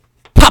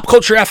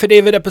Culture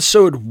Affidavit,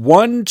 episode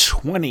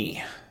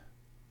 120,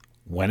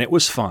 When It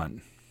Was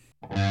Fun.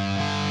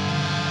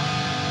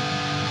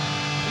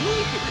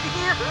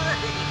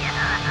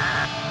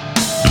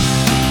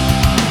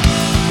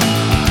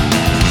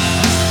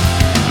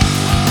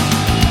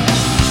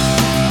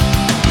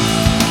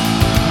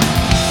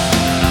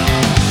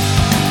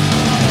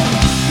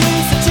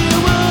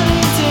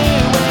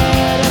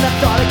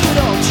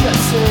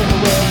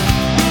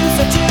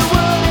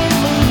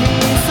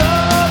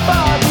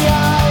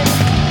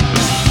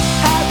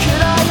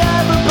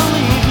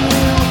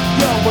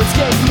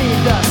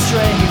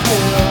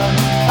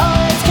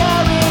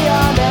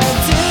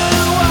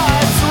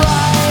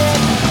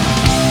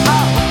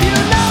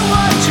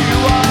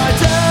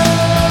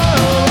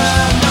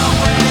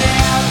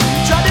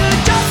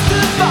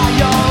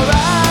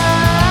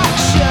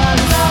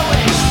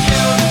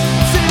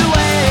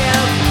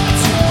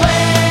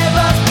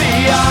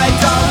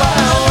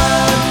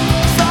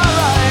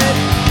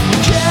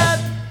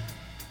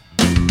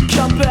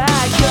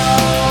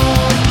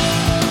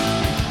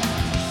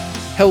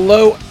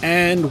 Hello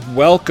and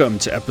welcome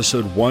to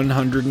episode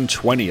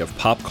 120 of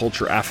Pop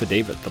Culture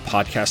Affidavit, the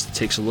podcast that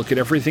takes a look at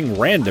everything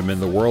random in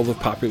the world of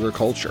popular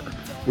culture,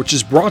 which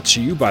is brought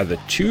to you by the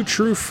Two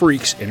True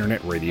Freaks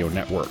Internet Radio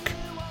Network.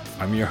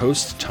 I'm your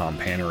host, Tom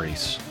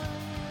Panarese.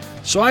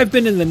 So I've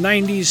been in the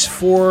 90s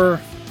for,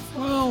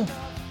 well,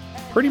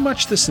 pretty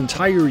much this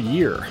entire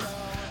year,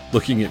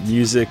 looking at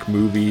music,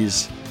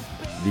 movies,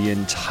 the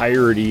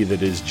entirety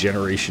that is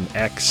Generation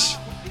X.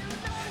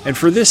 And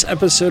for this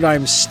episode,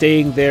 I'm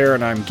staying there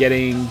and I'm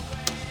going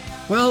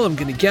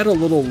to get a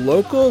little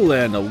local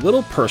and a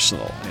little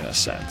personal in a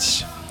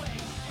sense.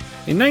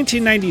 In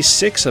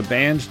 1996, a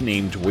band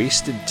named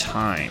Wasted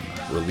Time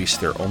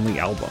released their only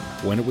album,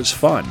 When It Was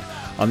Fun,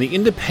 on the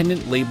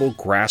independent label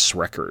Grass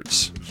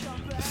Records.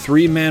 The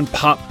three-man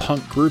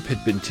pop-punk group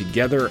had been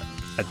together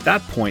at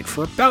that point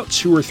for about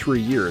 2 or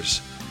 3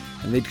 years,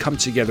 and they'd come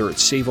together at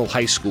Sayville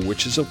High School,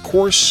 which is, of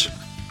course,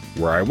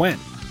 where I went.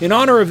 In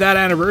honor of that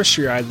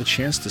anniversary, I had the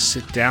chance to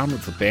sit down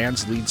with the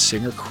band's lead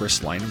singer,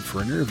 Chris Lynam,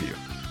 for an interview.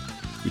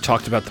 We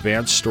talked about the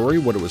band's story,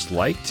 what it was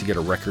like to get a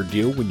record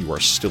deal when you are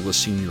still a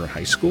senior in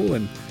high school,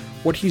 and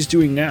what he's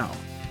doing now.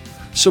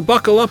 So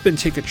buckle up and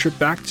take a trip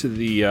back to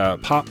the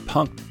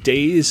pop-punk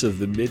days of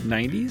the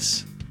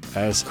mid-90s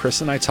as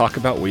Chris and I talk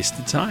about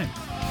Wasted Time.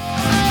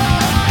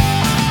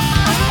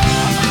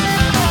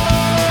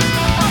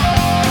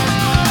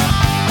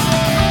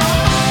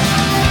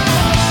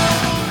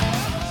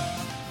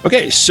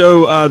 Okay,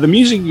 so the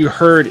music you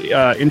heard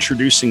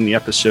introducing the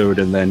episode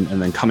and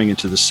then coming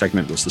into this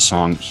segment was the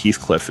song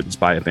Heathcliff. It's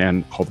by a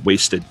band called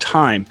Wasted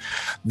Time.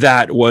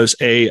 That was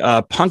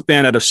a punk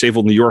band out of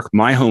Sayville, New York,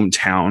 my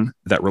hometown,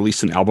 that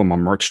released an album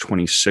on March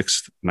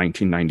 26th,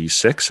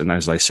 1996. And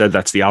as I said,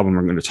 that's the album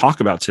we're going to talk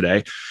about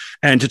today.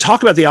 And to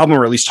talk about the album,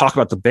 or at least talk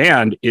about the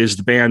band, is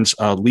the band's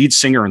lead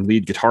singer and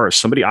lead guitarist,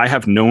 somebody I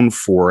have known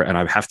for, and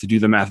I have to do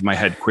the math in my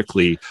head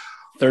quickly,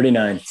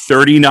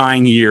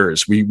 39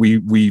 years.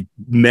 We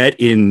met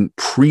in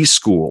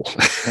preschool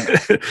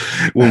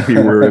when we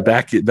were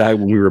back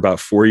when we were about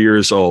 4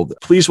 years old.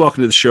 Please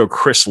welcome to the show,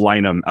 Chris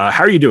Lynam.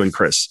 How are you doing,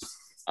 Chris?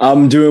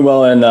 I'm doing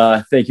well,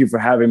 and thank you for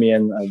having me.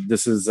 And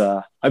this is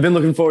I've been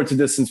looking forward to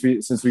this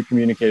since we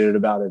communicated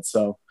about it.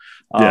 So,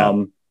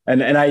 and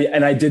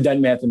I did that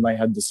math in my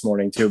head this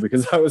morning too,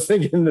 because I was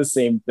thinking the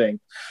same thing.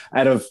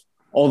 Out of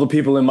all the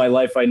people in my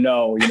life I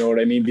know, you know what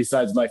I mean,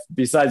 besides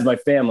my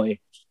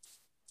family,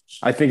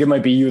 I think it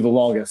might be you the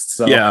longest.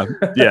 So yeah.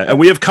 And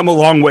we have come a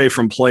long way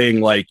from playing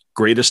like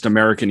Greatest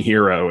American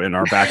Hero in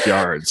our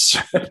backyards.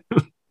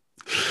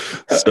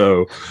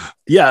 So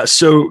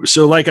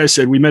like I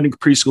said, we met in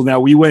preschool. Now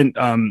we went,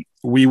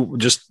 we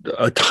just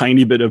a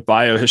tiny bit of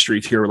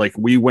biohistory here. Like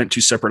we went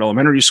to separate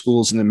elementary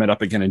schools and then met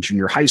up again in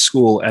junior high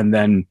school. And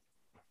then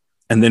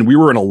we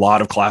were in a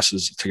lot of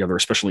classes together,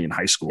 especially in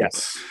high school.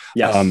 Yes.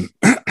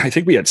 I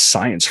think we had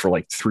science for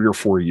like 3 or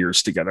 4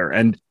 years together.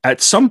 And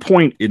at some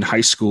point in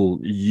high school,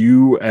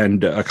 you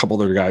and a couple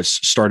other guys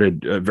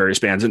started various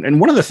bands. And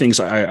one of the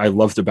things I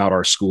loved about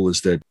our school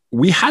is that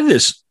we had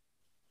this,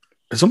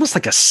 it's almost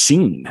like a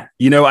scene,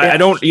 I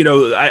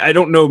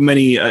don't know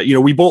many,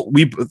 we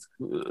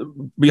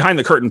behind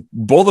the curtain,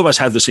 both of us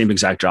have the same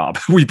exact job.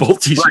 We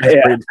both teach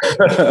ninth grade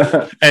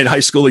and high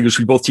school English.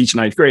 We both teach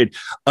ninth grade.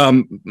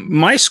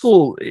 My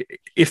school,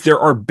 if there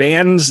are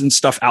bands and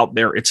stuff out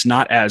there, it's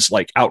not as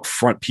like out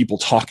front people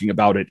talking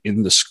about it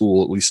in the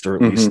school, at least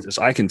as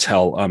I can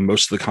tell.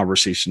 Most of the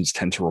conversations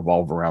tend to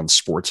revolve around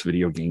sports,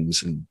 video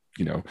games, and,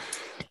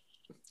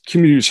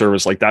 community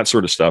service, like that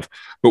sort of stuff.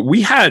 But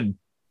we had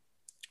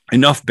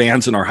enough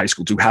bands in our high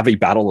school to have a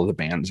battle of the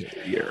bands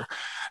every year.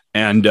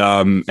 And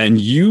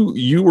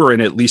you were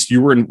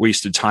in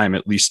Wasted Time,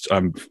 at least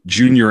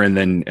junior and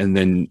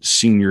then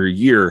senior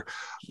year.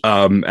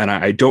 And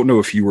I don't know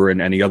if you were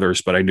in any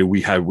others, but I knew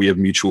we have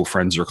mutual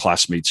friends or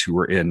classmates who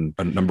were in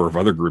a number of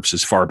other groups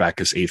as far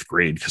back as 8th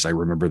grade. Cause I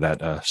remember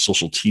that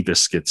Social Tea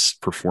Biscuits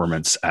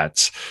performance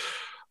at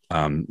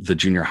the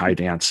junior high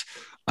dance.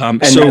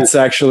 And that's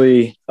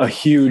actually a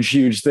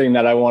huge thing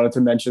that I wanted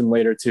to mention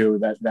later too.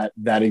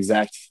 That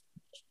exact.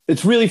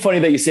 It's really funny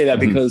that you say that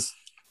because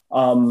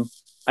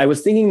I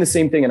was thinking the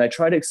same thing, and I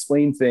try to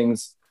explain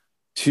things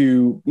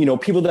to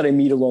people that I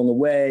meet along the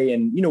way.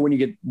 And when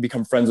you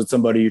become friends with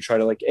somebody, you try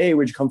to like, hey,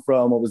 where'd you come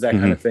from? What was that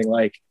kind of thing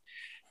like?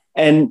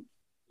 And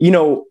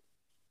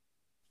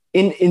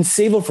in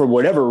Sayville, for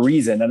whatever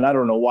reason, and I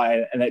don't know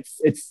why, and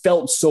it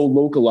felt so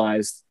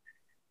localized.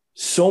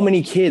 So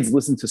many kids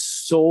listen to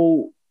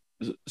so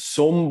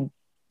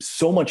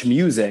much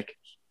music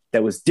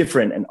that was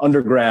different and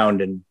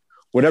underground and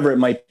whatever it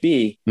might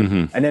be.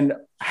 And then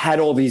had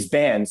all these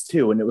bands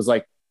too. And it was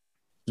like,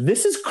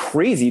 this is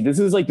crazy. This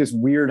is like this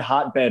weird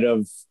hotbed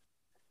of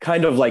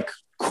kind of like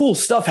cool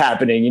stuff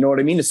happening. You know what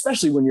I mean?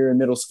 Especially when you're in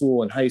middle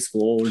school and high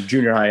school, or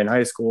junior high and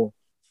high school.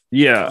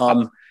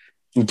 Yeah.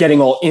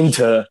 Getting all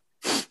into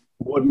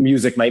what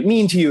music might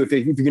mean to you. If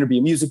you're going to be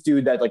a music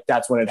dude,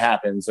 that's when it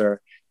happens.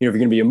 Or, if you're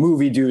going to be a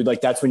movie dude,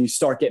 like that's when you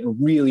start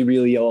getting really,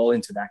 really all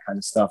into that kind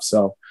of stuff.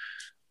 So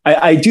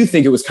I do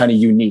think it was kind of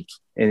unique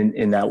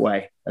in that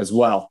way as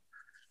well.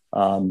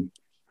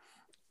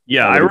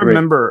 Yeah, I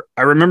remember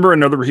a number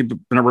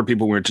of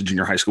people we went to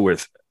junior high school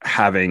with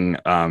having,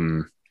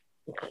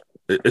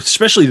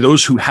 especially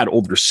those who had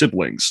older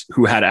siblings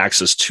who had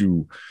access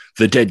to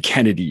the Dead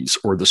Kennedys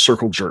or the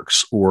Circle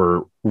Jerks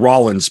or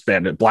Rollins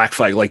Band at Black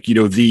Flag, like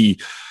the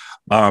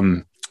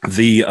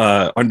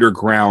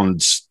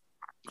underground,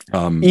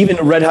 even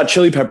Red Hot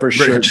Chili Peppers,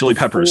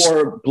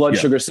 or Blood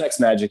Sugar Sex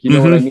Magic. You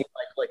know what I mean?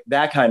 Like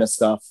that kind of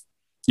stuff.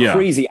 Yeah.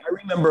 Crazy. I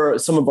remember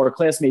some of our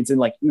classmates in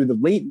like either the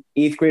late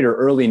 8th grade or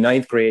early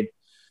 9th grade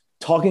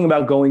talking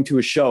about going to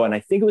a show. And I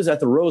think it was at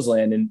the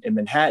Roseland in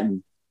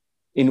Manhattan,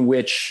 in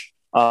which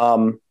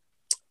the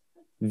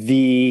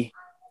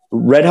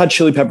Red Hot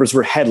Chili Peppers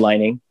were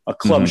headlining a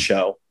club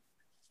show.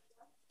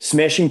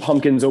 Smashing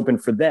Pumpkins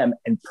opened for them,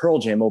 and Pearl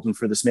Jam opened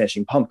for the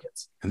Smashing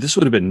Pumpkins. And this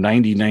would have been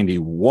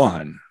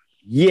 91.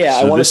 Yeah,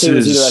 so I want to say it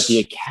was either at the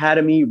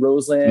Academy,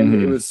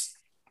 Roseland.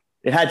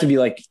 It had to be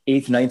like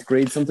 8th, 9th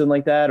grade, something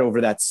like that, over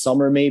that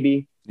summer,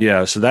 maybe.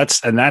 Yeah. So that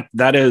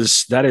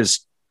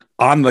is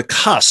on the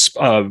cusp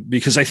of,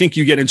 because I think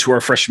you get into our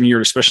freshman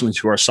year, especially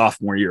into our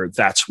sophomore year,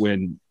 that's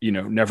when,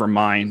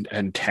 Nevermind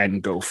and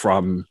 10 go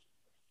from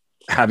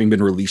having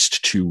been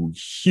released to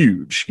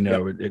huge,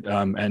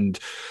 and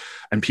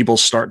people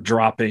start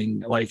dropping.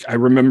 Like I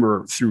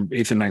remember through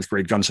 8th and 9th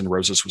grade, Guns N'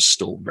 Roses was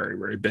still very,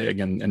 very big,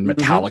 and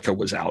Metallica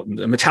was out, and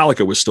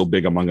Metallica was still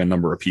big among a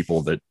number of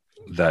people that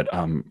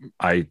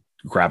I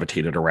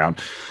gravitated around.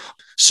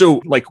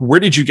 So like, where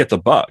did you get the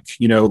bug?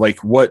 Like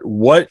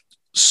what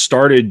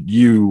started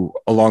you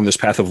along this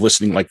path of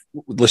listening to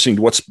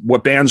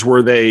what bands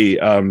were they?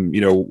 How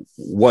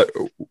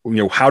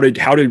did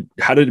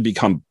it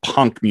become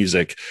punk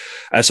music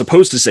as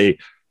opposed to say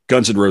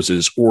Guns N'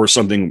 Roses or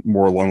something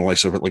more along the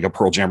lines of like a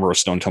Pearl Jam or a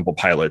Stone Temple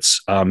Pilots?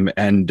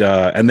 And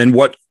then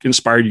what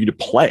inspired you to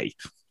play?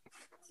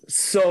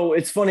 So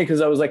it's funny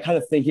because I was like kind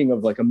of thinking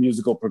of like a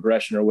musical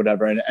progression or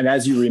whatever. And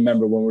as you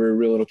remember, when we were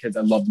real little kids,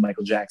 I loved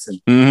Michael Jackson.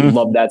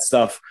 Loved that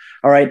stuff.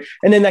 All right.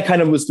 And then that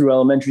kind of was through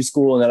elementary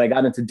school. And then I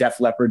got into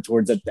Def Leppard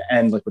towards at the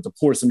end, like with the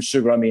Pour Some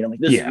Sugar on Me. And I'm like,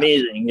 this is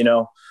amazing,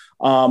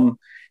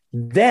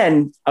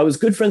 Then I was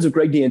good friends with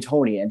Greg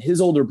D'Antoni, and his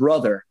older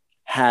brother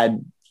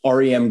had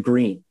REM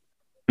Green.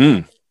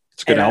 It's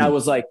a good album.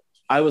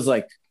 I was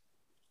like,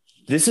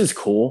 this is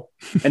cool.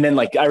 And then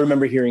like, I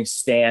remember hearing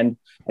Stand,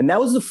 and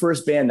that was the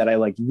first band that I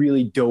like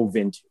really dove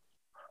into,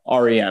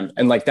 REM.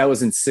 And like, that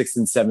was in 6th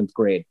and 7th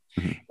grade.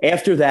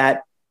 After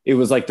that, it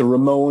was like the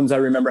Ramones. I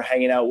remember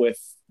hanging out with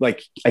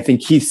like, I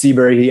think Keith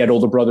Seabury, he had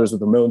older brothers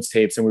with Ramones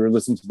tapes, and we were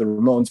listening to the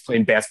Ramones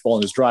playing basketball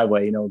in his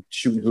driveway,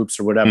 shooting hoops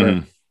or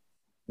whatever.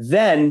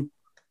 Then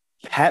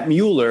Pat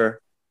Mueller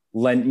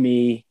lent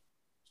me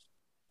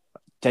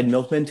Dead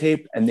Milkmen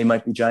tape and They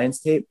Might Be Giants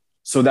tape.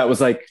 So that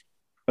was like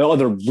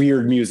other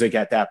weird music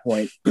at that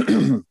point.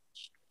 And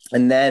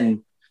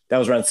then that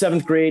was around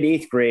 7th grade,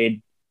 8th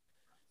grade.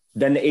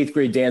 Then the 8th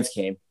grade dance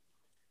came,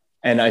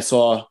 and I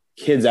saw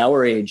kids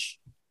our age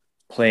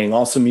playing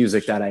awesome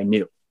music that I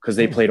knew because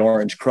they played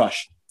Orange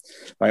Crush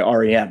by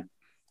REM.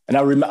 And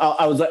I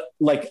was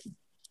like,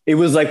 it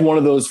was like one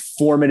of those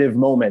formative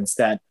moments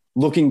that,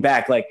 looking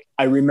back, like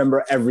I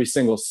remember every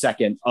single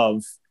second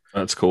of.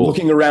 That's cool.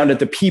 Looking around at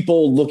the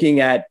people, looking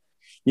at,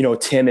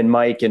 Tim and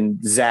Mike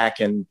and Zach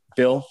and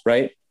Bill,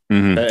 right?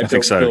 I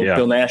think so. Yeah.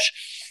 Bill Nash.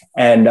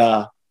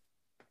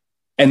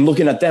 And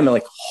looking at them and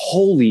like,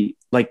 holy,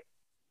 like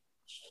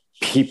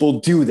people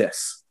do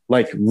this,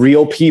 like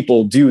real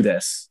people do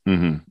this.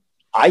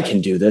 I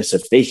can do this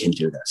if they can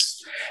do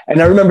this.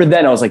 And I remember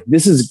then I was like,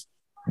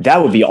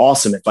 that would be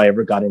awesome if I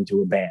ever got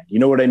into a band. You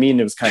know what I mean?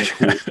 It was kind of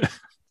cool.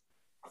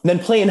 And then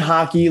playing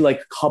hockey,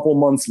 like a couple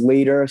months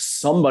later,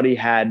 somebody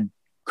had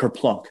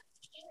Kerplunk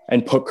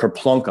and put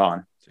Kerplunk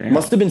on. Damn. It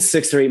must have been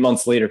 6 or 8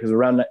 months later, because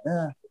around that,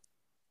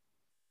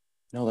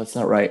 no, that's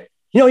not right.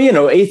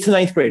 8th to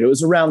 9th grade. It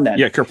was around that.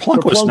 Yeah,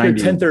 Kerplunk was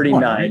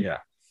 1039. Right?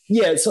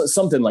 Yeah, so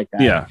something like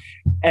that. Yeah.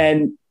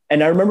 And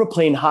I remember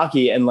playing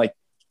hockey, and like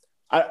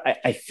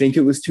I think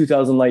it was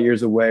 2,000 Light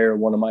Years Away or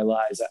One of My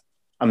Lies.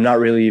 I'm not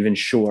really even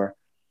sure.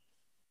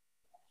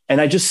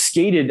 And I just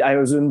skated. I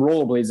was in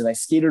rollerblades and I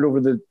skated over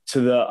to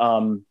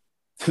the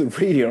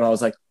radio, and I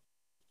was like,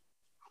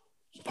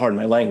 pardon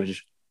my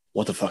language,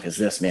 what the fuck is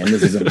this, man?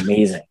 This is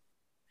amazing.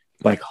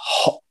 Like,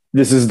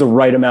 this is the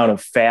right amount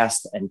of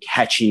fast and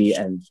catchy,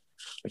 and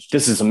like,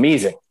 this is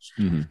amazing.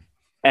 Mm-hmm.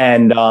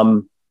 And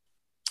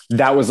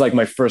that was like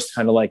my first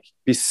kind of like,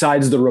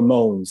 besides the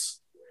Ramones,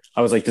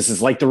 I was like, this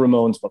is like the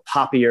Ramones, but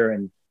poppier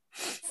and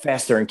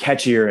faster and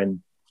catchier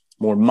and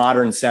more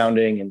modern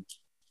sounding. And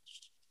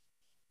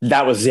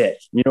that was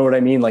it. You know what I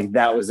mean? Like,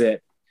 that was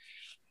it.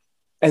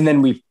 And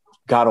then we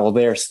got all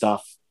their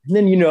stuff. And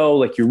then, you know,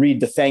 like, you read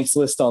the thanks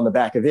list on the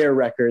back of their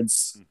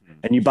records, mm-hmm.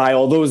 and you buy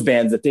all those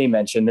bands that they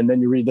mentioned. And then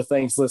you read the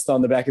thanks list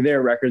on the back of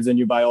their records and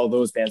you buy all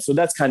those bands. So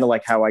that's kind of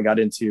like how I got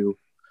into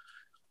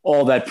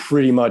all that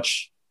pretty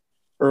much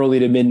early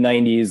to mid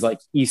 90s, like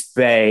East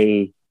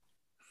Bay.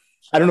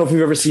 I don't know if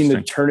you've ever seen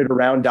the Turn It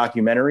Around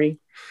documentary.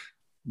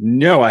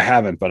 No, I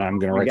haven't, but I'm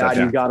going to write that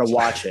down. You got to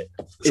watch it.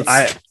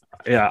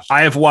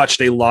 I have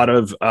watched a lot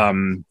of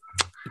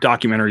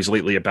documentaries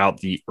lately about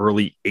the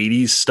early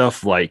 80s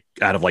stuff, like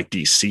out of like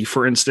DC,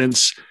 for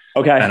instance.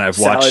 Okay. And I've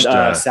watched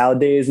Salad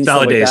Days and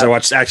Salad stuff Days. Like that. I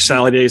watched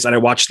Salad Days, and I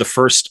watched the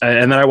first,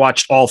 and then I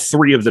watched all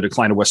three of the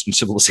Decline of Western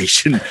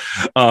Civilization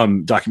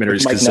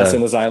documentaries. Mike Ness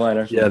and his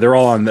eyeliner. Yeah, they're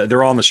all on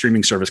the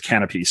streaming service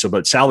Canopy. So,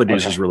 but Salad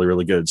Days is really,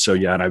 really good. So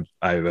yeah, and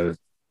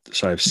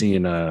I've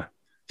seen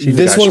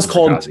this one's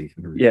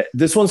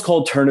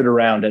called Turn It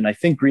Around, and I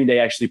think Green Day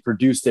actually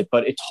produced it,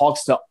 but it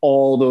talks to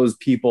all those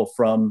people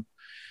from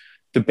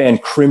the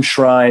band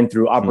Crimpshrine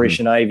through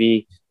Operation mm-hmm.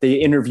 Ivy. They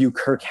interview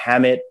Kirk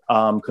Hammett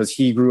because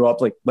he grew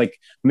up like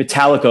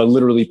Metallica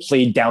literally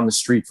played down the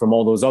street from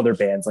all those other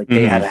bands. Like,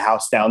 they mm-hmm. had a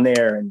house down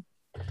there, and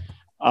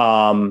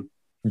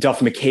Duff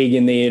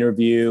McKagan they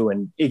interview,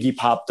 and Iggy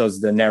Pop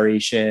does the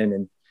narration,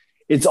 and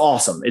it's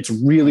awesome. It's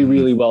really,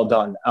 really well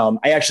done.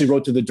 I actually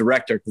wrote to the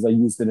director because I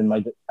used it in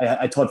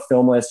I taught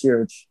film last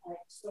year, which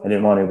I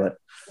didn't want to,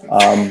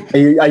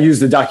 but I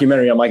used the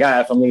documentary. I'm like,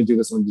 if I'm going to do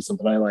this, I'm going to do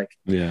something I like.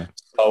 Yeah.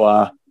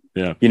 So,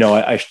 you know,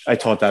 I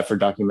taught that for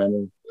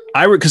documentary.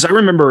 Because I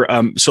remember,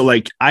 so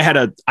like I had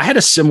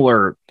a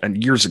similar,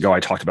 and years ago I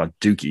talked about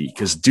Dookie,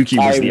 because Dookie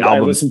was the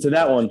album. I listened to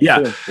that one, yeah,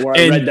 too, or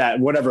I read that,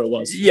 whatever it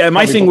was. Yeah,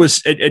 my thing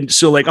was, and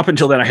so like up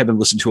until then I had been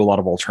listening to a lot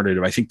of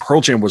alternative. I think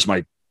Pearl Jam was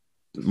my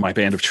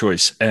band of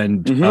choice,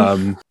 and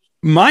mm-hmm.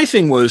 My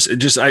thing was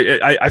just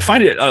I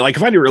find it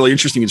really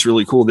interesting. It's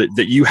really cool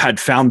that you had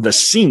found the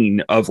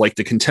scene of like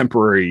the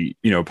contemporary,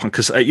 you know, punk,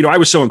 because you know, I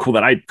was so uncool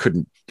that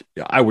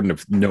I wouldn't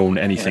have known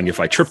anything if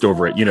I tripped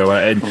over it, you know,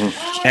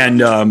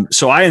 and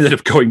so I ended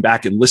up going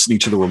back and listening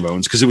to the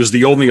Ramones because it was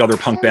the only other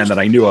punk band that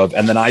I knew of,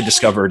 and then I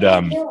discovered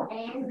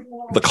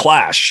the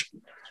Clash,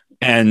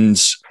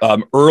 and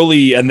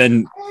early and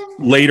then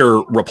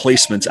later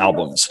Replacements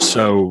albums.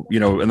 So, you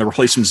know, and the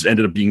Replacements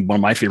ended up being one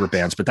of my favorite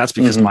bands, but that's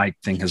because mm-hmm. my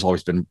thing has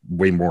always been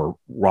way more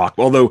rock.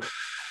 Although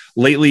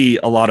lately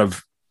a lot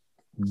of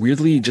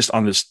weirdly just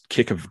on this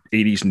kick of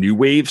 80s new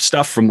wave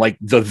stuff from like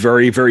the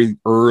very, very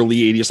early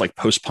 80s, like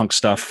post-punk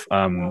stuff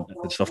and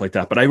stuff like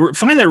that. But I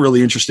find that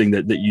really interesting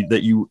that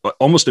you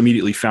almost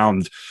immediately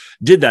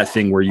did that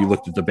thing where you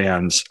looked at the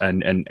bands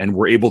and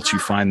were able to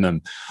find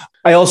them.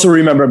 I also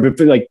remember,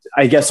 like,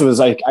 I guess it was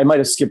like, I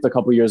might've skipped a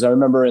couple of years. I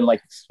remember in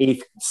like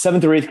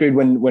 7th or 8th grade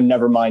when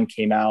Nevermind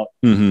came out,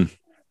 mm-hmm.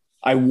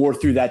 I wore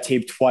through that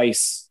tape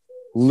twice,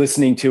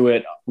 listening to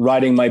it,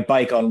 riding my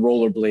bike on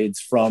rollerblades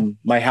from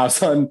my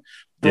house on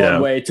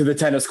Broadway to the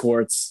tennis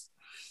courts,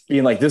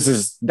 being like,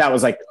 that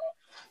was like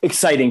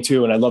exciting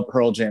too. And I love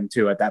Pearl Jam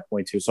too at that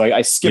point too. So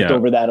I skipped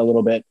over that a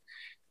little bit.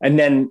 And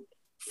then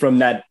from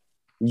that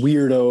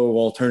weirdo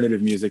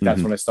alternative music, that's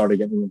mm-hmm. when I started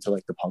getting into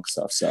like the punk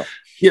stuff. So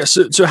yeah.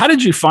 So how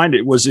did you find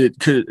it? Was it,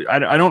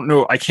 I don't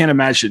know. I can't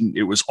imagine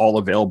it was all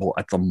available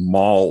at the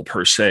mall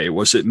per se.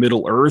 Was it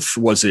Middle Earth?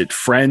 Was it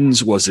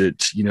friends? Was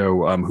it, you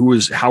know,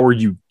 how were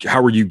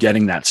you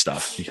getting that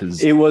stuff?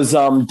 Because it was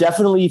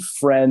definitely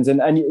friends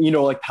and, you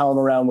know, like palling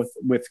around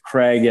with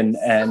Craig and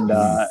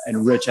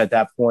Rich at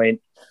that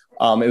point.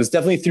 It was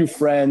definitely through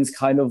friends,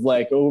 kind of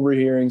like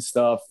overhearing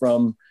stuff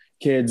from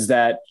kids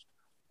that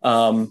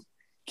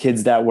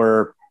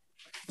were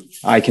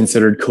I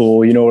considered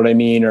cool, you know what I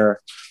mean? Or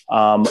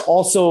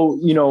also,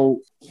 you know,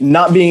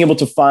 not being able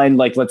to find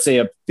like, let's say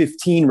a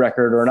 15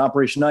 record or an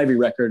Operation Ivy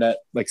record at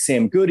like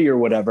Sam Goody or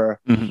whatever,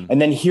 mm-hmm. and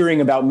then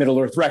hearing about Middle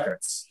Earth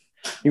Records.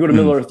 You go to mm-hmm.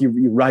 Middle Earth,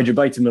 you ride your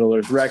bike to Middle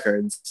Earth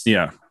Records.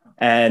 Yeah.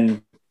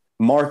 And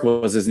Mark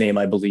was his name,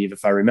 I believe,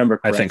 if I remember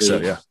correctly. I think so,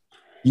 yeah.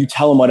 You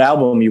tell him what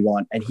album you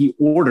want and he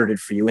ordered it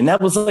for you. And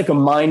that was like a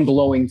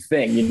mind-blowing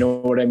thing. You know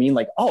what I mean?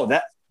 Like, oh,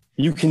 that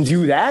you can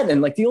do that.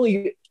 And like the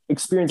only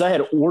experience I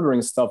had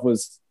ordering stuff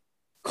was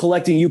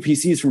collecting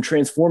UPCs from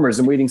Transformers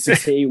and waiting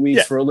 6 to 8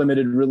 weeks for a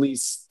limited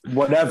release,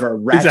 whatever,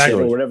 Ratchet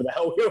or whatever the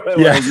hell it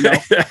was, you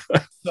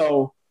know?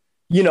 So,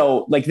 you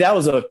know, like that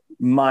was a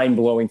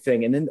mind-blowing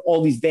thing. And then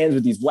all these bands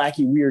with these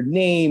wacky, weird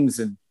names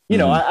and, you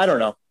know, I don't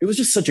know. It was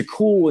just such a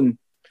cool, and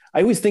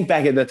I always think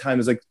back at that time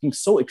as like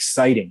so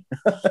exciting.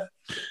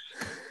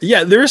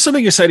 Yeah, there is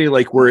something exciting,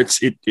 like where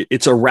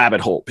it's a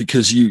rabbit hole,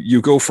 because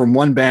you go from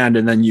one band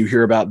and then you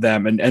hear about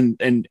them,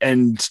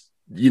 and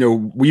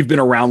we've been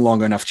around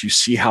long enough to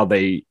see how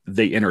they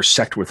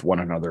intersect with one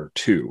another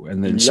too,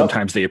 and then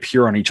sometimes they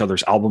appear on each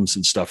other's albums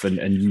and stuff, and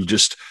you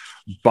just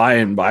by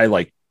and by,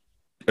 like,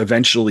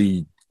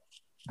 eventually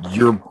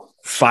you're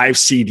 5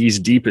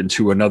 CDs deep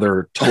into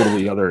another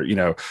totally other,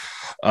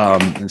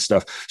 and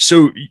stuff.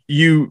 So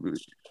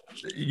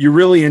you're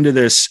really into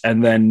this,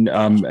 and then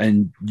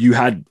and you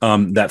had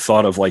that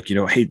thought of like,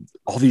 hey,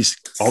 all these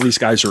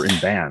guys are in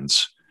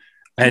bands.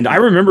 And I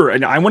remember,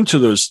 and I went to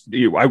those,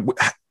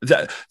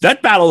 that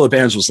Battle of the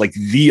Bands was like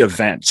the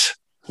event,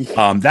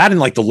 that and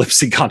like the lip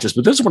sync contest,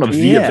 but this is one of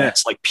the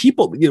events. Like,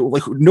 people,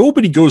 like,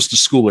 nobody goes to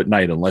school at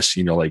night unless,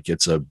 like,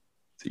 it's a,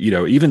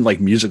 even like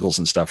musicals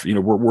and stuff,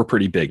 we're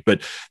pretty big,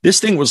 but this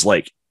thing was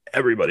like,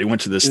 everybody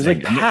went to this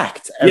thing. Like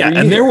packed.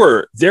 And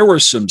there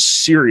was some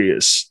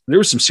serious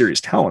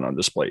talent on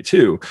display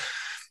too.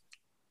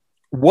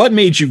 What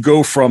made you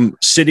go from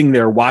sitting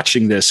there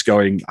watching this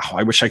going, oh,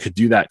 I wish I could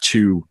do that,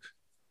 to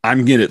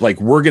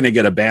we're going to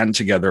get a band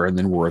together, and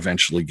then we're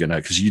eventually going to,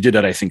 because you did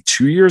it, I think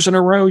 2 years in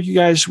a row, you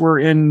guys were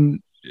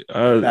in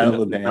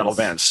Battle of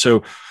Bands.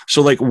 So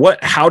like,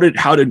 how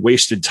did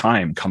Wasted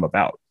Time come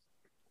about?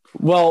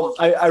 Well,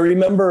 I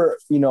remember,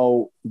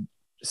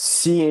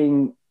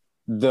 seeing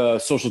the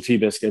Social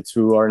T-Biscuits,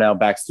 who are now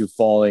Backs to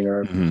Falling,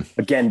 or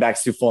again,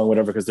 Backs to Falling,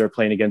 whatever, because they're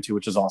playing again too,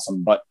 which is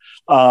awesome. But,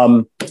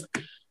 and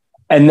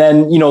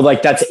then,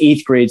 like, that's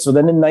 8th grade. So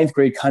then in 9th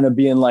grade, kind of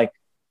being like,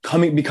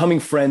 becoming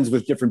friends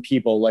with different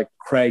people like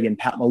Craig and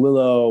Pat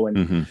Malillo.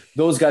 And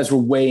those guys were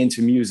way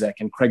into music,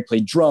 and Craig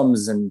played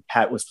drums and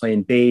Pat was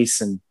playing bass.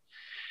 And,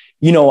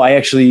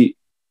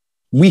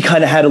 we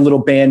kind of had a little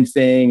band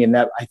thing, and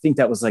I think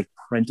that was like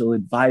Parental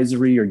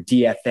Advisory or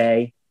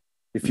DFA,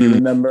 if you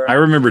remember. I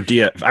remember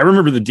the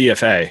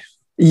DFA.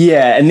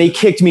 Yeah, and they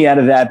kicked me out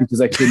of that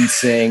because I couldn't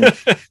sing,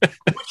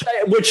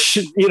 which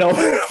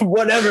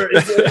whatever.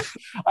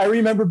 I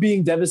remember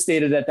being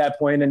devastated at that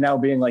point, and now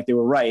being like, they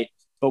were right,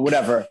 but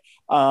whatever.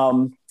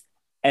 And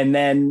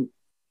then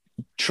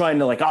trying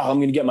to like, I'm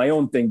going to get my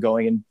own thing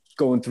going, and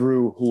going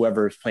through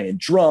whoever's playing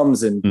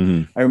drums.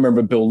 And I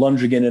remember Bill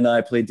Lundrigan and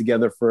I played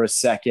together for a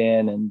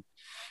second, and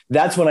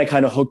that's when I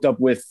kind of hooked up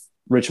with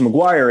Rich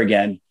McGuire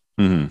again.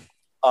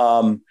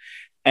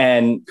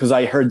 And because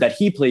I heard that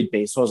he played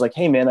bass. So I was like,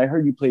 hey man, I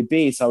heard you play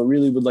bass. I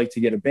really would like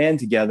to get a band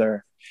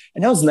together.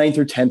 And that was 9th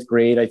or 10th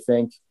grade, I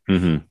think.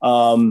 And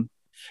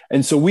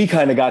so we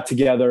kind of got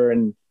together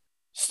and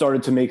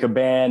started to make a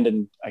band,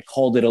 and I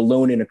called it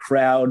Alone in a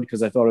Crowd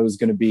because I thought it was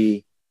going to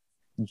be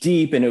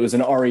deep, and it was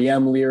an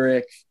REM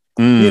lyric,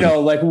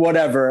 like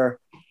whatever.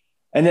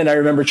 And then I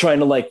remember trying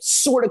to like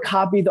sort of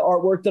copy the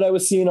artwork that I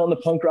was seeing on the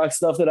punk rock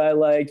stuff that I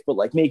liked, but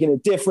like making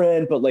it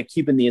different, but like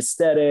keeping the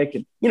aesthetic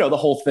and, the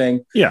whole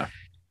thing. Yeah.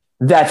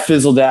 That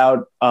fizzled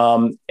out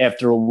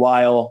after a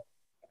while.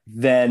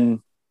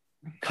 Then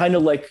kind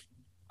of like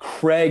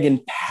Craig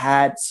and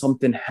Pat,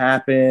 something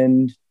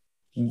happened.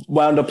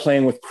 Wound up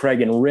playing with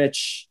Craig and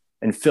Rich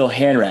and Phil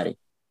Hanratty.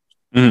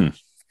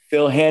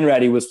 Phil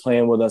Hanratty was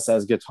playing with us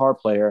as guitar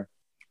player.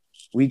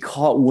 We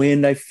caught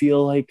wind, I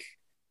feel like,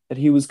 that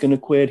he was going to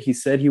quit. He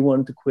said he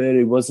wanted to quit.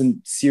 It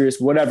wasn't serious,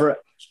 whatever.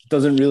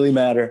 Doesn't really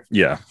matter.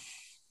 Yeah.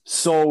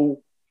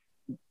 So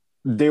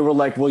they were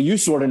like, well, you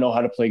sort of know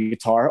how to play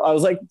guitar. I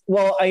was like,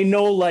 well, I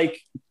know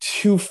like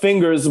 2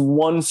 fingers,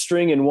 1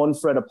 string and 1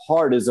 fret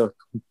apart is a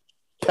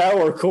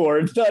power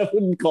chord. I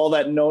wouldn't call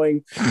that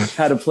knowing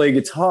how to play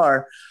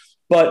guitar.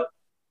 But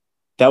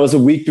that was a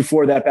week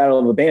before that Battle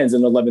of the Bands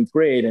in 11th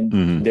grade.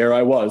 And there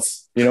I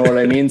was, you know what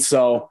I mean?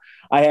 So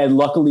I had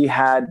luckily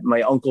had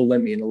my uncle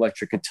lend me an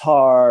electric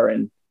guitar,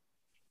 and,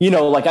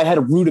 like I had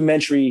a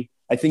rudimentary,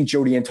 I think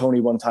Jody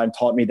Antoni one time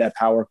taught me that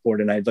power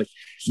chord, and I'd like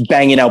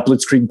banging out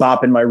Blitzkrieg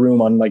Bop in my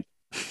room on like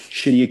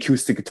shitty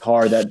acoustic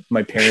guitar that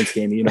my parents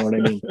gave me, you know what I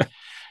mean?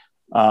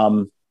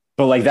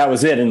 But like, that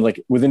was it. And like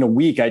within a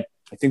week, I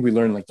think we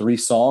learned like 4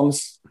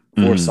 songs,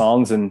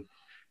 and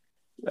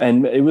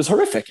it was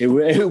horrific.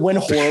 It went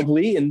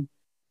horribly.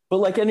 But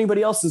like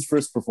anybody else's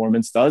first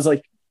performance does,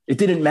 like it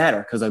didn't matter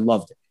because I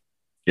loved it.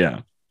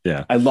 Yeah.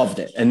 Yeah. I loved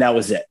it. And that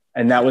was it.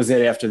 And that was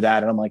it after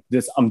that. And I'm like,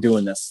 I'm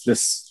doing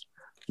this,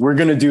 we're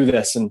going to do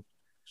this. And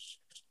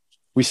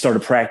we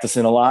started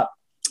practicing a lot.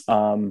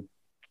 The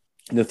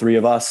 3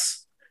 of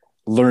us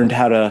learned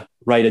how to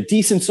write a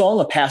decent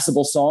song, a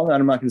passable song.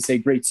 I'm not going to say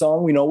great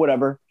song,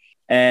 whatever.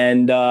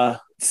 And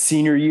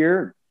senior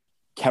year,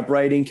 kept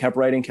writing.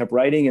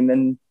 And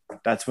then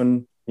that's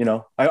when,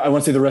 I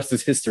won't say the rest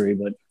is history,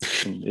 but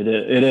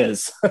it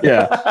is.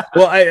 Yeah.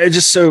 Well, I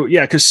just,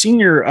 cause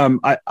senior,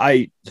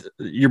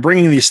 you're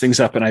bringing these things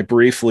up, and I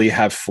briefly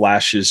have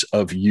flashes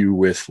of you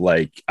with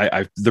like,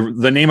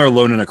 the name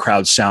Alone in a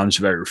Crowd sounds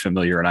very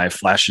familiar. And I have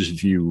flashes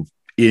of you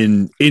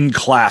in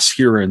class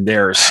here and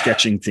there,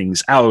 sketching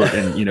things out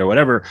and, you know,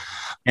 whatever.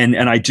 And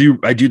I do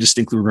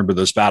distinctly remember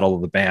those Battle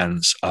of the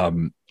Bands,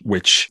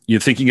 which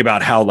you're thinking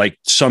about how like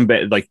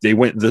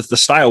the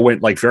style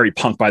went like very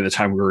punk by the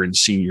time we were in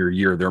senior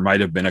year. There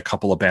might have been a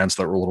couple of bands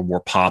that were a little more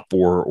pop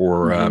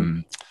or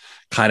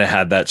kind of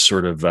had that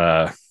sort of,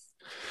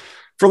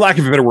 for lack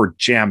of a better word,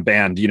 jam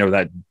band, you know,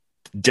 that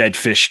Dead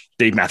Fish,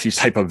 Dave Matthews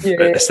type of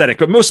aesthetic.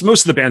 But most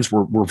of the bands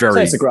were very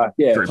classic rock.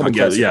 Very punk.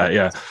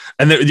 Yeah.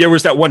 And there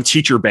was that one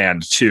teacher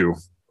band too.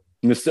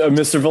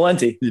 Mr.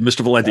 Valenti. The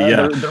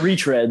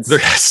retreads.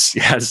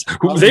 Yes.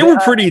 They were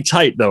pretty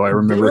tight though. I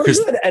remember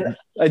because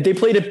they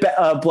played at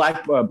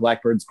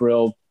Blackbird's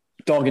Grill,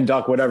 Dog and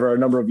Duck, whatever, a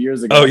number of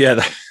years ago. Oh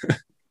yeah.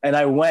 And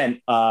I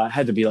went,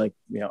 had to be like,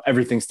 you know,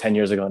 everything's 10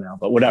 years ago now,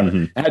 but whatever.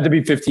 It had to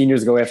be 15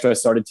 years ago after I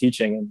started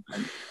teaching.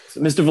 And so,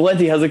 Mr.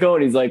 Valenti, how's it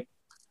going? He's like,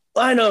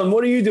 Lionel,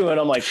 what are you doing?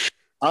 I'm like,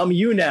 I'm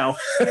you now.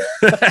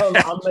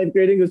 I'm ninth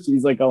grade English.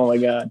 He's like, oh my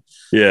God.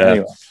 Yeah.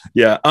 Anyway.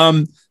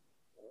 Yeah.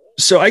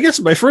 So I guess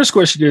my first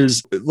question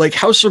is like,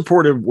 how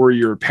supportive were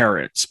your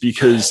parents?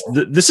 Because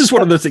this is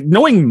one of the things,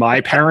 knowing my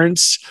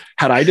parents,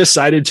 had I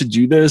decided to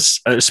do this,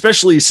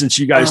 especially since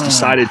you guys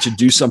decided to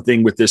do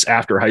something with this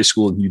after high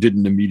school and you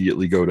didn't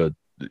immediately go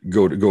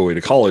away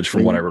to college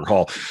from what I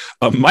recall,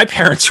 my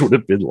parents would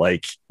have been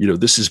like, you know,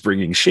 this is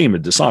bringing shame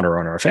and dishonor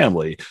on our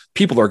family.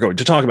 People are going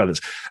to talk about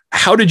this.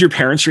 How did your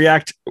parents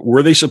react?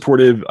 Were they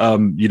supportive?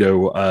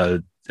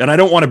 And I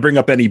don't want to bring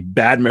up any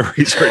bad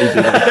memories or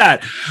anything like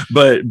that,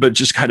 but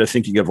just kind of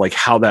thinking of like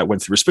how that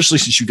went through, especially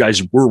since you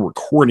guys were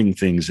recording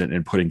things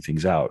and putting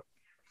things out.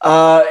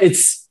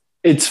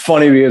 It's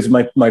funny because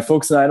my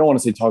folks and I don't want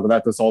to say talk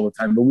about this all the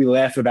time, but we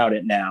laugh about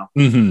it now.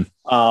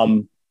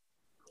 Mm-hmm.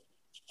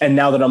 And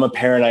now that I'm a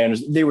parent, I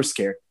understand they were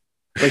scared.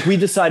 Like we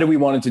decided we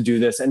wanted to do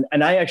this. And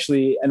I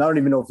actually, and I don't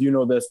even know if you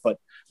know this, but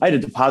I had a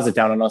deposit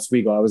down in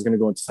Oswego. I was going to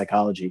go into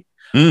psychology.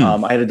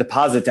 I had a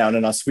deposit down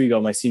in Oswego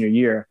my senior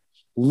year.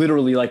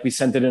 Literally, like we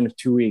sent it in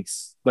 2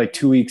 weeks, like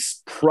 2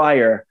 weeks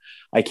prior.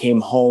 I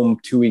came home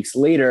 2 weeks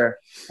later.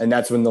 And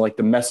that's when the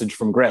message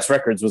from Grass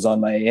Records was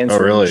on my answer. Oh,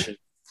 really? Machine.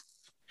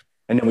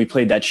 And then we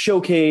played that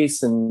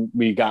showcase and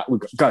we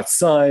got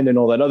signed and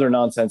all that other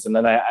nonsense. And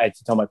then I had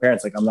to tell my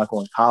parents, like, I'm not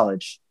going to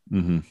college.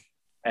 Mm-hmm.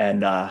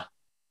 And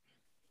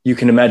you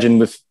can imagine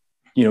with,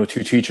 you know,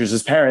 two teachers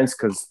as parents,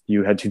 because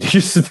you had two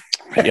teachers.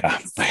 Yeah,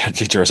 I had a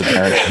teacher as a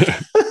parent.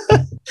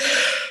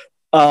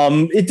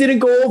 It didn't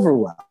go over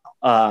well.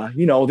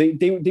 You know,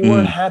 they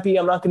weren't happy.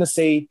 I'm not going to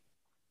say,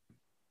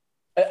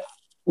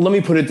 let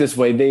me put it this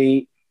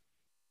way.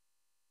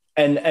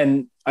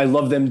 And I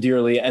love them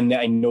dearly. And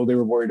I know they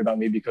were worried about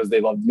me because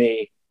they loved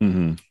me.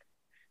 Mm-hmm.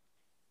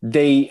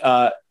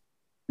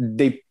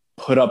 They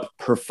put up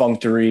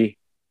perfunctory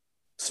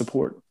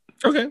support.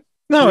 Okay.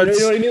 No, you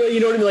know what I mean? You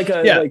know what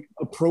I mean? Like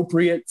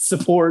appropriate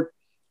support,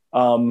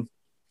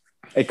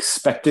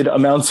 expected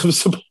amounts of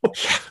support.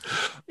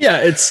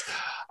 Yeah.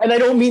 And I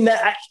don't mean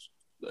that.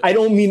 I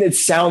don't mean it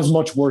sounds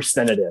much worse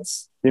than it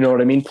is. You know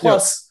what I mean?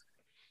 Plus,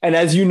 and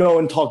as you know,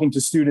 in talking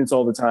to students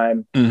all the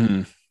time,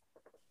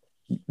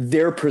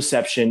 their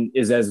perception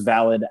is as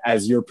valid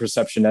as your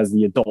perception as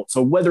the adult.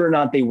 So whether or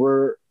not they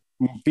were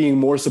being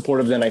more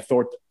supportive than I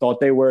thought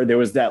they were, there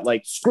was that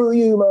like, screw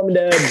you, mom and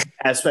dad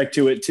aspect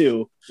to it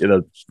too. You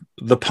know,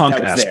 the punk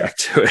aspect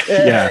to it.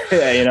 Yeah.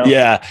 You know?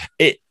 Yeah.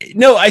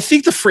 No, I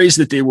think the phrase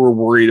that they were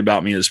worried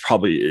about me is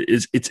probably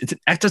it's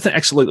an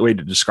excellent way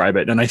to describe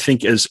it. And I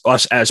think as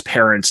us as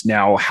parents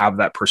now have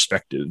that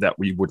perspective that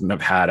we wouldn't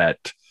have had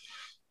at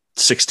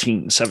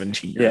 16,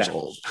 17 years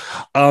old.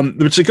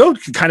 But to go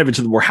kind of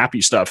into the more happy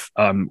stuff,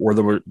 or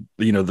the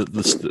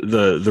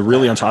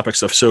really on topic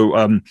stuff.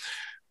 So,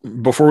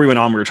 before we went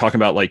on, we were talking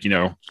about like, you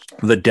know,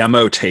 the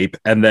demo tape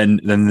and then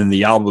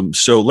the album.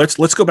 So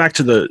let's go back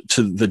to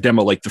the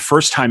demo. Like the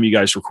first time you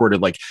guys recorded,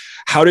 like,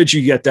 how did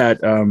you get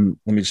that? Let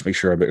me just make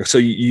sure of it. So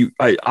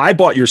I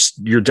bought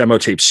your demo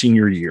tape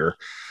senior year.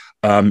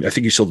 I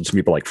think you sold it to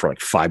me for like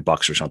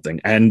 $5 or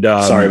something. And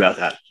sorry about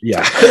that.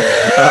 Yeah.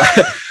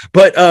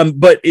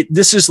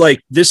 This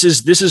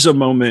is a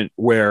moment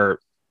where,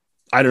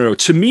 I don't know.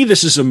 To me,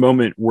 this is a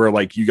moment where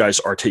like you guys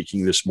are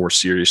taking this more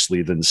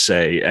seriously than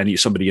say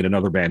somebody in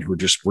another band who were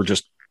just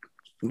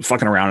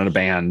fucking around in a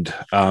band.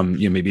 You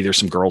know, maybe there's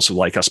some girls who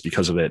like us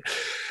because of it.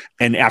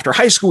 And after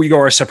high school, we go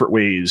our separate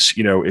ways.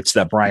 You know, it's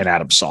that Bryan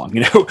Adams song.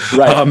 You know,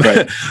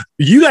 right.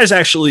 You guys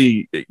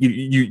actually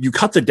you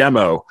cut the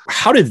demo.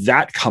 How did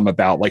that come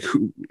about? Like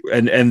who?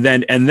 And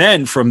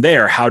then from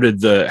there, how did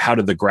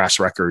the Grass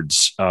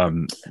Records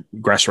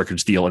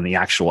deal and the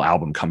actual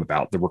album come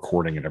about? The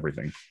recording and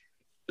everything.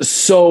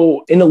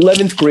 So in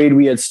 11th grade,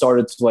 we had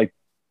started to like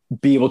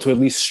be able to at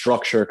least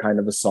structure kind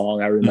of a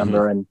song. I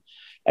remember. And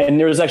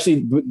there was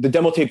actually the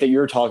demo tape that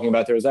you're talking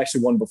about. There was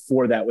actually one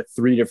before that with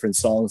 3 different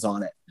songs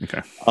on it.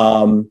 Okay.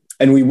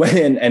 And we went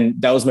in,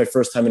 and that was my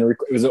first time it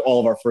was all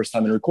of our first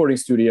time in a recording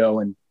studio.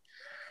 And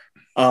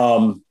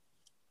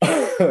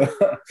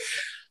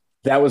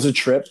that was a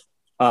trip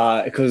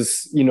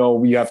because, you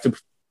know, you have to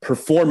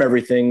perform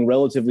everything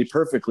relatively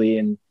perfectly.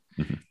 And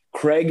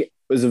Craig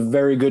was a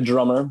very good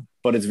drummer.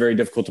 but it's very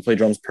difficult to play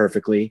drums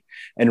perfectly.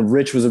 And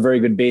Rich was a very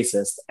good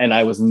bassist, and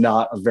I was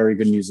not a very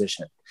good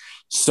musician.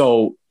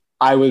 So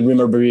I would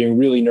remember being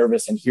really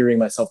nervous and hearing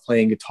myself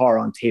playing guitar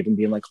on tape and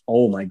being like,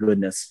 oh my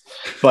goodness.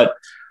 But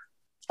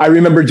I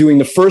remember doing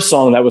the first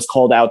song that was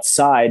called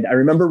Outside. I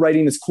remember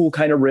writing this cool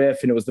kind of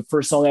riff, and it was the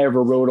first song I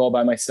ever wrote all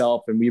by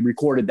myself, and we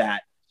recorded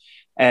that.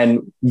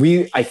 And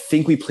I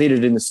think we played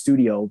it in the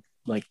studio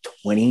like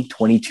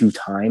 22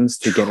 times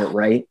to get it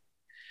right.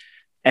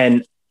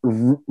 And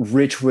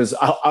Rich was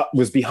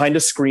behind a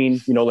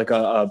screen, like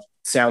a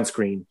sound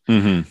screen.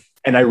 Mm-hmm.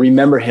 And I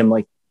remember him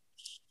like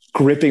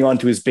gripping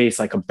onto his bass,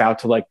 like about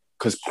to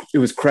because it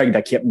was Craig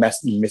that kept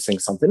missing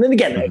something. And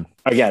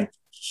again,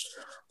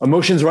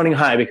 emotions running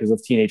high because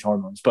of teenage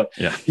hormones, but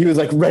he was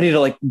like ready to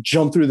like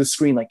jump through the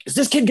screen. Like, is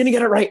this kid going to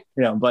get it right?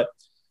 But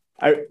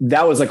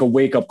that was like a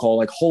wake up call.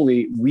 Like,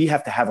 holy, we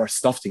have to have our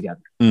stuff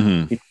together. Mm-hmm. You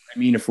know what I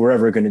mean? If we're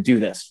ever going to do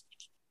this.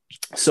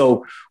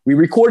 So we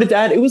recorded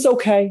that. It was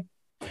okay.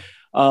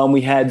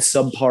 We had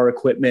subpar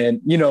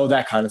equipment,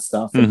 that kind of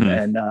stuff. Mm-hmm.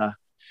 And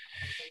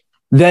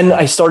then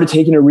I started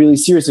taking it really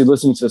seriously,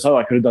 listening to this. Oh,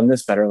 I could have done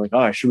this better. Like, oh,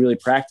 I should really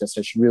practice.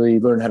 I should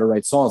really learn how to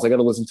write songs. I got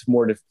to listen to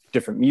more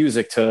different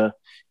music to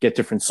get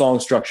different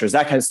song structures.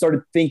 That kind of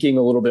started thinking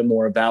a little bit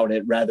more about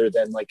it rather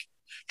than like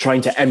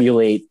trying to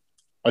emulate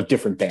a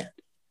different band.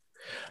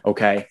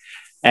 Okay.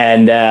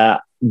 And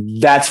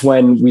that's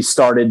when we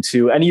started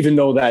to, and even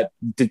though that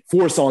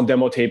 4-song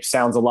demo tape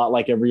sounds a lot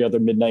like every other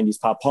mid-90s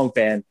pop punk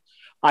band,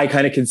 I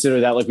kind of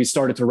consider that like we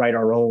started to write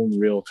our own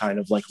real kind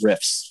of like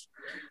riffs.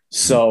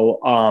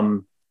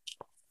 So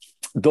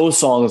those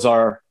songs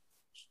are,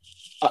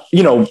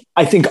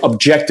 I think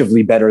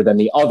objectively better than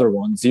the other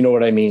ones. You know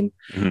what I mean?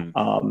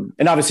 Mm-hmm.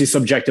 And obviously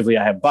subjectively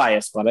I have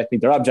bias, but I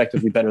think they're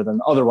objectively better than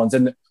the other ones.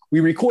 And we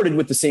recorded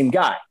with the same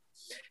guy.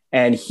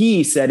 And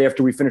he said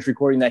after we finished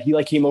recording that he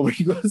like came over,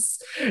 he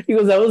goes, I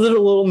was a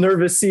little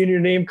nervous seeing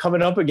your name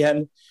coming up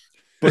again,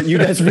 but you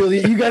guys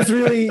really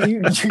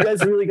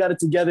got it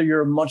together.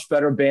 You're a much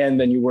better band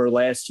than you were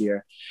last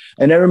year.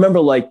 And I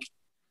remember like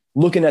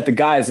looking at the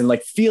guys and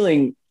like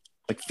feeling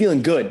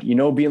good,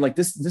 being like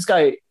this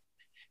guy,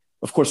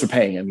 of course we're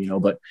paying him,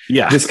 but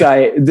this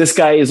guy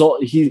is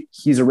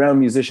he's around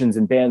musicians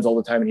and bands all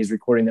the time and he's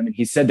recording them. And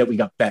he said that we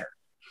got better.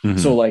 Mm-hmm.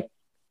 So like,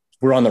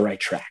 we're on the right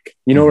track.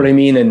 You know what I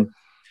mean?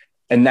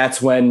 And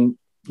that's when,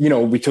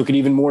 we took it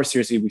even more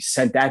seriously. We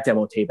sent that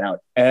demo tape out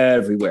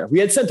everywhere. We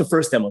had sent the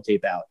first demo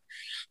tape out,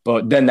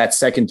 but then that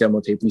second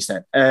demo tape we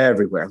sent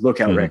everywhere.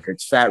 Lookout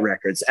Records, Fat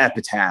Records,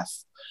 Epitaph,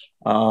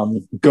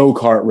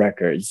 Go-Kart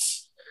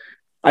Records.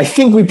 I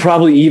think we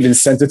probably even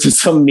sent it to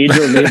some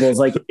major labels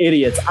like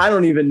idiots. I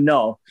don't even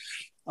know.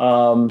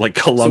 Like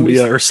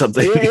Columbia or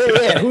something.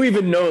 Yeah. Who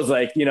even knows?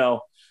 Like,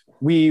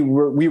 we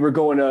were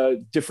going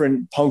to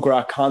different punk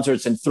rock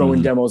concerts and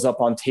throwing demos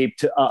up on tape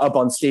up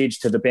on stage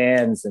to the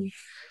bands. And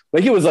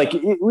like, it was like,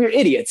 we're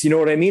idiots, you know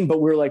what I mean? But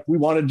we're like, we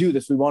want to do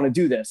this. We want to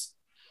do this.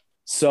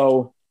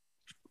 So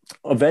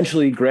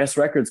eventually Grass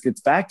Records gets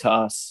back to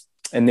us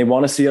and they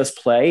want to see us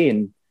play.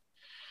 And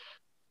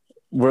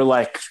we're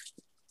like,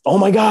 oh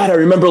my God, I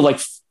remember like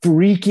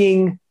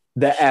freaking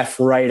the F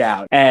right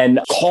out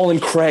and calling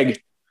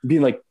Craig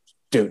being like,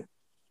 dude,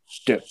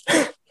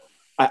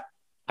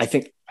 I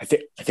think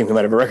we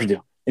might have a record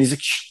deal. And he's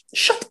like,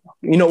 shut the fuck,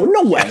 no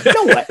way.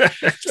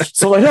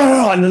 So like,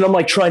 no. And then I'm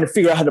like trying to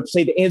figure out how to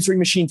play the answering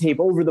machine tape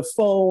over the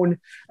phone.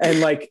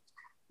 And like,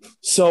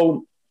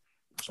 so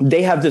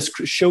they have this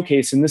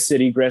showcase in the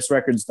city, Grass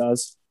Records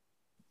does.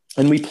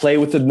 And we play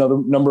with another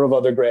number of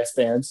other Grass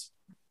bands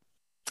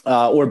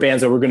or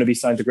bands that were going to be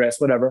signed to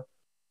Grass, whatever.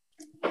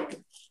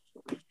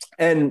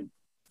 And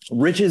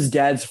Rich's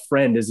dad's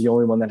friend is the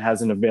only one that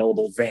has an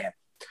available van.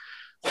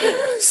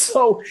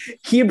 So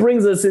he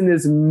brings us in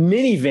this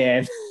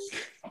minivan.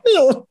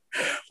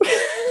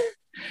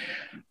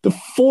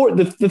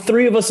 The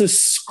three of us are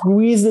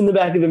squeezed in the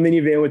back of the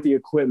minivan with the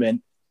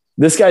equipment.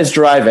 This guy's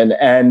driving,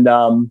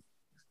 and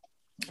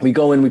we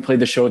go in. We play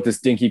the show at this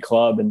dinky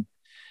club, and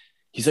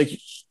he's like,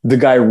 the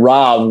guy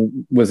Rob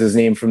was his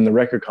name from the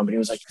record company. He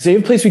was like, "Is there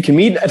any place we can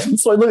meet?" And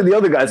so I look at the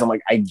other guys. I'm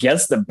like, "I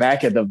guess the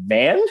back of the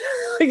van."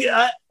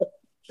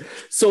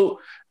 So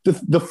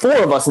the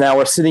four of us now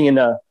are sitting in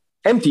a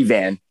empty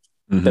van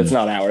that's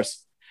not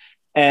ours,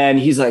 and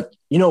he's like,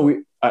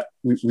 we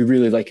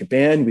really like a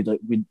band.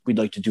 We'd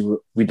like to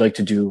do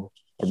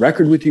a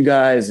record with you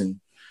guys,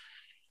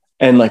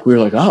 and like we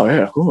were like, oh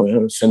yeah, cool,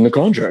 yeah, send the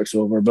contracts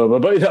over, blah blah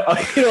blah.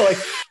 Like,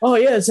 oh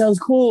yeah, it sounds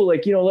cool.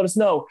 Like, let us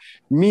know.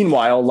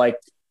 Meanwhile, like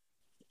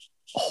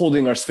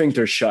holding our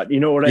sphincters shut. You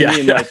know what I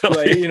mean?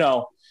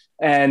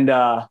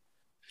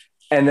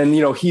 And then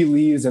he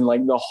leaves, and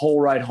like the whole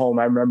ride home,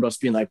 I remember us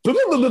being like, you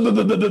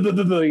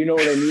know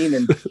what I mean?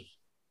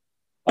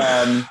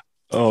 And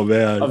oh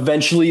man,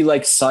 eventually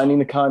like signing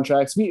the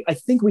contracts. I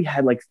think we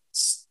had like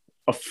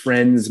a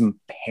friend's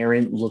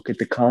parent look at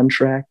the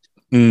contract.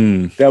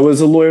 That was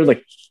a lawyer,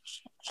 like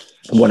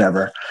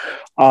whatever.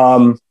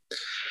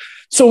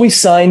 So we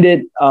signed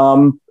it.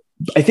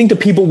 I think the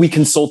people we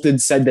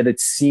consulted said that it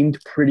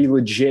seemed pretty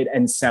legit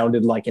and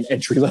sounded like an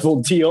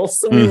entry-level deal.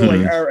 So we were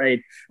like, all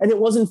right. And it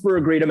wasn't for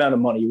a great amount of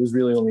money. It was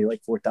really only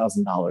like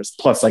 $4,000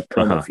 plus like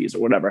promo fees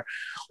or whatever.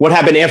 What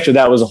happened after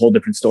that was a whole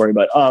different story.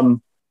 But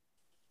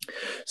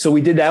so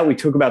we did that. We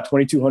took about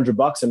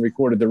 $2,200 and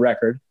recorded the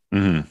record.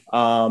 And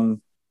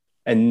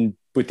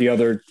with the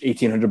other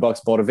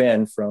 $1,800 bought a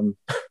van from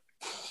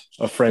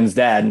a friend's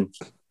dad and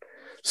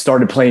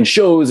started playing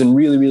shows and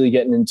really, really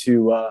getting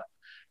into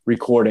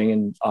recording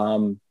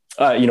and,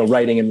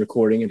 writing and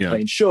recording and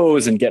playing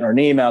shows and getting our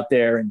name out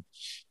there and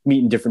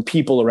meeting different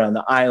people around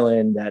the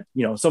island that,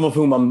 some of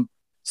whom I'm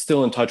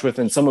still in touch with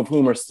and some of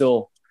whom are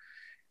still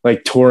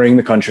like touring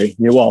the country.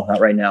 Well, not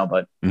right now,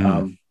 but,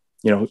 a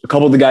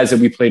couple of the guys that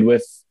we played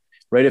with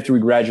right after we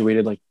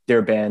graduated, like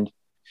their band,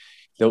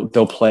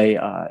 they'll play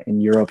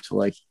in Europe to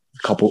like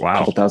a couple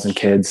thousand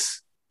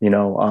kids,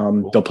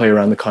 they'll play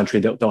around the country.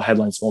 They'll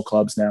headline small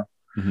clubs now.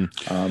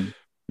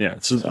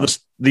 So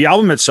the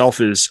album itself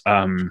is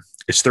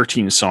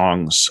 13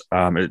 songs,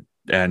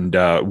 and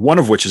one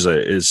of which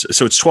is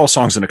so it's 12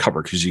 songs in a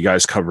cover because you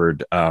guys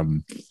covered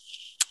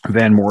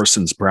Van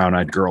Morrison's Brown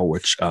Eyed Girl,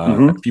 which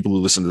people who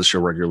listen to the show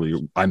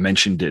regularly, I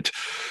mentioned it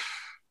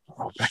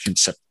back in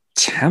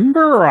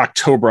September or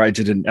October. I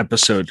did an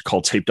episode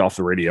called Taped Off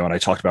the Radio, and I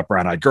talked about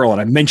Brown Eyed Girl,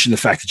 and I mentioned the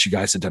fact that you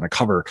guys had done a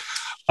cover.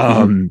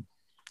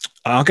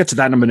 I'll get to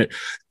that in a minute.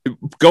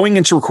 Going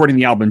into recording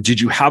the album, did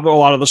you have a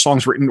lot of the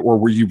songs written, or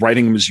were you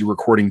writing them as you were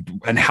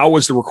recording? And how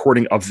was the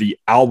recording of the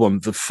album,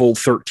 the full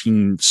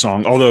 13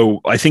 song?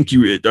 Although I think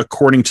you,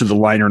 according to the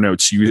liner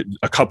notes,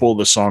 a couple of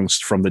the songs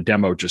from the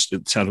demo,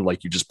 it sounded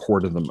like you just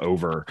ported them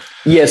over.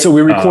 Yeah. So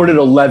we recorded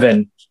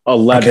 11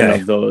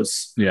 of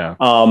those. Yeah.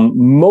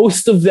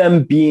 Most of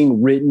them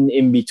being written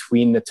in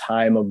between the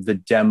time of the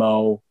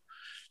demo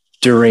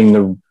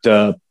during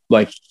the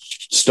like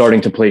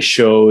starting to play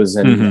shows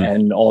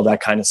and all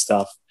that kind of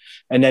stuff.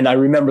 And then I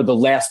remember the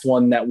last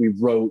one that we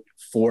wrote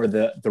for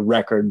the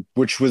record,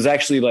 which was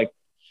actually like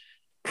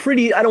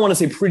pretty, I don't want to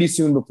say pretty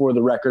soon before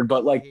the record,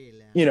 but like,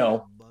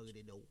 it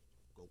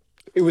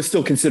was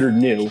still considered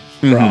new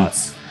for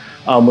us,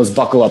 was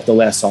Buckle Up, the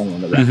last song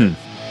on the record.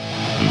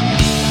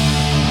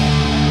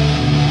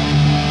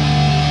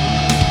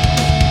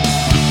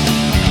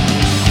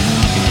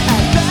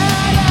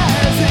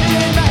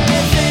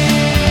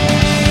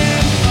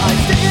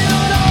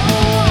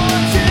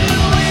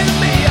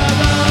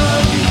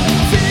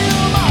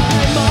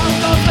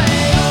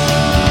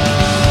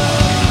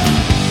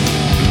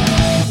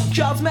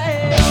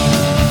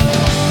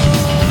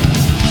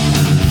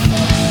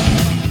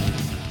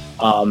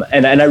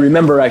 And I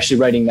remember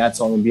actually writing that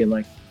song and being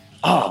like,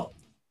 oh,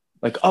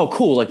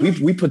 cool. Like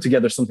we put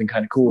together something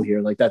kind of cool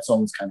here. Like that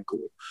song's kind of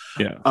cool.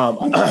 Yeah.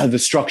 The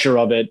structure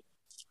of it,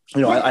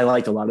 I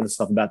liked a lot of the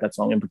stuff about that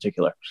song in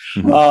particular.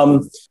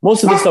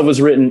 Most of the stuff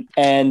was written,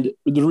 and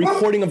the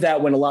recording of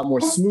that went a lot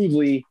more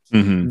smoothly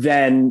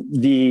than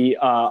the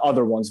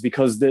other ones,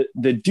 because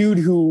the dude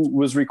who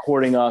was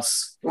recording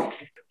us,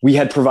 we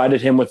had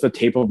provided him with a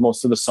tape of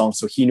most of the songs,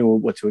 so he knew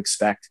what to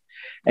expect.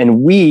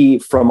 And we,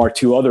 from our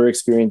two other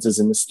experiences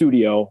in the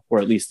studio, or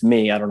at least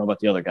me, I don't know about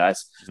the other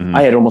guys,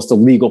 I had almost a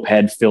legal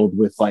pad filled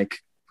with like,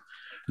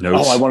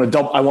 notes. I want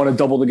to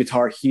double the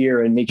guitar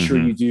here and make sure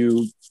you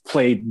do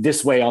play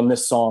this way on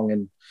this song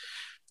and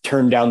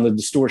turn down the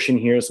distortion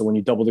here. So when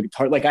you double the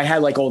guitar, like I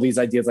had like all these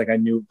ideas, like I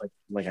knew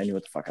what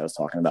the fuck I was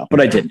talking about,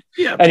 but I didn't.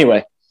 Yeah.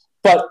 Anyway,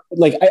 but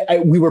like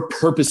we were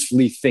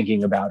purposefully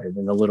thinking about it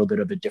in a little bit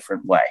of a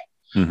different way.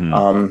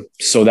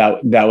 So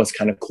that was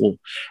kind of cool.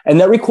 And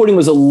that recording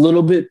was a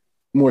little bit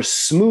more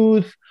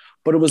smooth,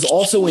 but it was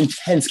also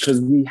intense because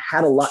we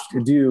had a lot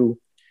to do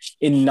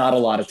in not a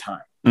lot of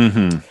time.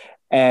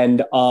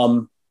 And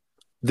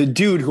the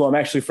dude who I'm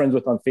actually friends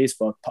with on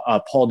Facebook,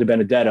 Paul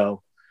DiBenedetto,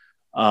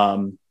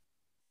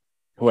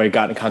 who I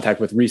got in contact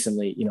with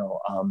recently,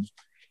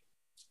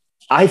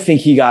 I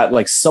think he got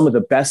like some of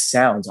the best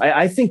sounds.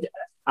 I think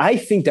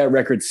that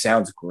record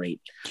sounds great.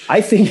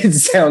 I think it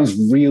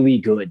sounds really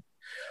good.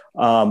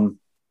 To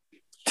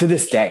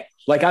this day,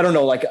 like, I don't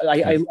know, like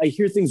I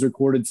hear things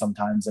recorded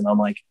sometimes and I'm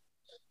like,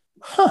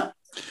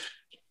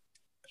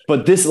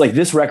 but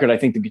this record, I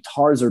think the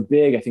guitars are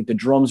big. I think the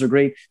drums are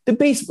great. The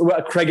bass,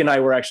 Craig and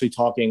I were actually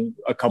talking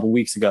a couple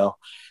weeks ago,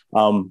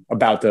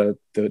 about the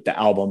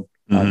album.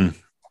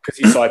 Cause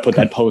he saw I put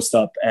that post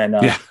up, and,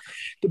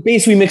 the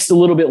bass we mixed a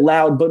little bit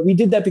loud, but we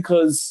did that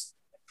because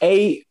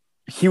A,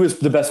 he was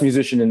the best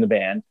musician in the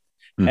band.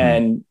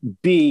 And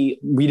B,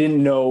 we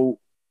didn't know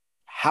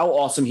how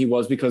awesome he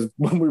was, because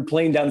when we were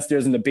playing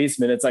downstairs in the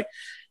basement, it's like,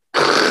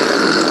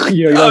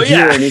 you don't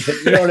hear anything.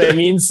 You know what I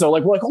mean? So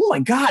like, we're like, oh my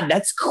God,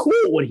 that's cool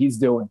what he's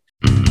doing.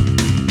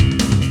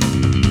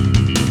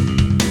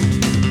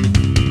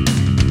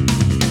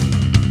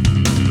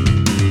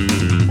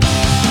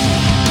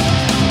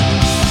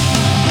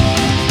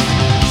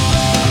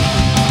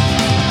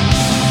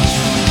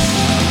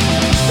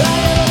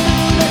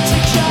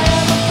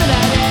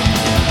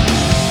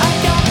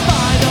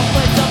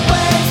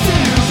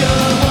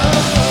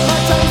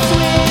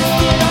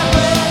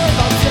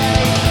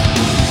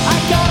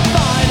 I got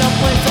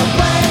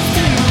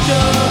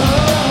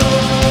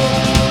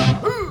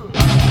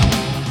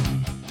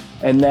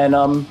And then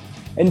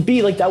and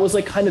B, like that was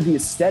like kind of the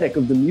aesthetic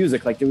of the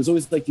music. Like there was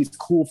always like these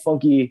cool,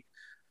 funky,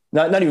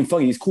 not even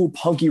funky, these cool,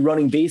 punky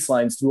running bass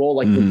lines through all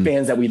like the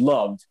bands that we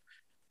loved.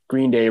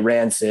 Green Day,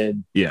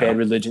 Rancid, Bad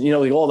Religion, you know,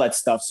 like all that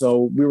stuff.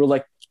 So we were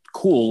like,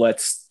 cool,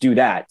 let's do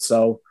that.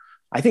 So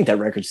I think that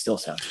record still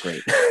sounds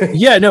great.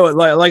 Yeah, no,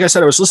 like I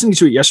said, I was listening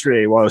to it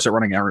yesterday while I was out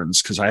running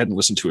errands because I hadn't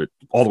listened to it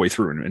all the way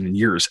through in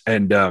years.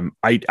 And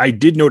I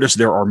did notice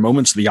there are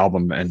moments of the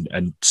album,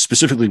 and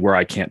specifically where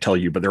I can't tell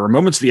you, but there are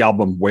moments of the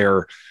album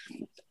where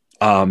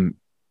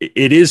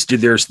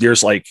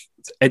there's like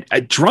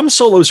drum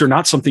solos are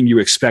not something you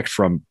expect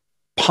from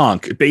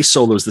punk. Bass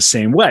solos the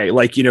same way,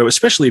 like, you know,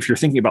 especially if you're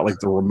thinking about like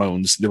the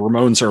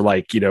Ramones are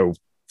like, you know,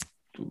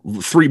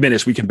 3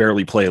 minutes we can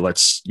barely play,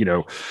 let's, you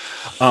know,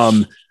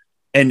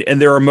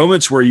 and there are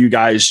moments where you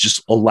guys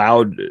just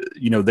allowed,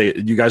 you know,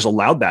 you guys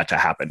allowed that to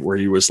happen, where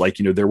he was like,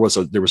 you know, there was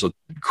a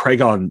Craig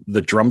on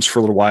the drums for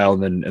a little while,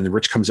 and then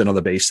Rich comes in on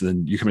the bass, and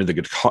then you come in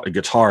the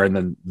guitar, and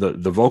then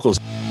the vocals.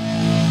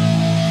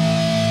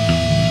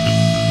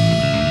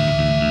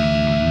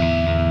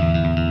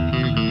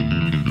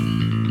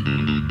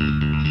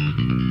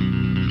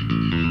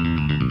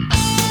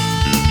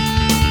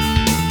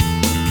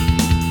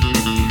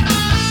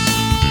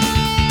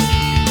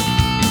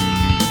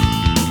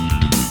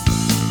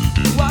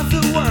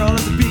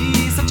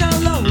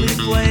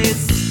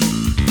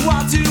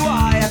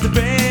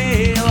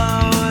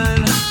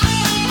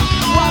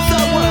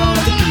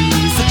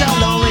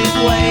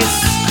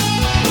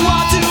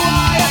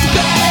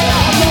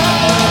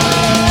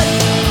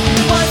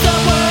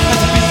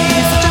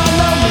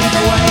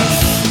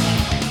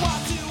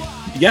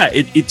 Yeah,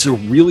 it's a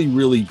really,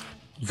 really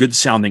good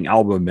sounding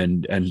album,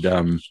 and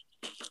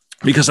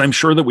because I'm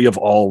sure that we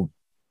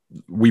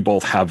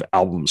both have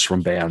albums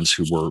from bands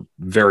who were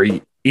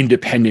very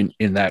independent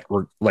in that,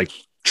 we're like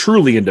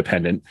truly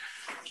independent,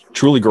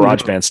 truly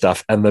garage band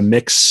stuff, and the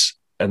mix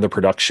and the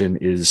production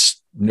is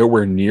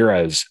nowhere near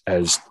as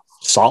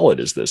solid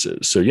as this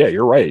is. So yeah,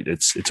 you're right.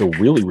 It's a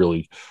really,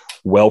 really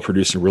well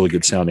produced and really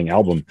good sounding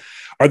album.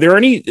 Are there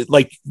any,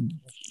 like,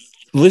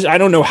 I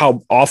don't know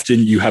how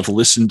often you have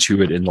listened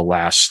to it in the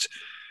last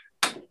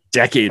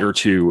decade or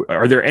two.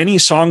 Are there any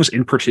songs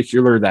in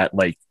particular that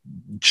like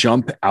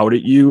jump out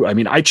at you? I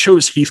mean, I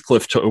chose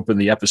Heathcliff to open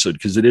the episode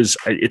because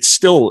it's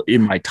still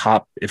in my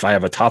top. If I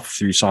have a top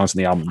 3 songs in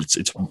the album,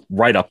 it's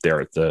right up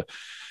there at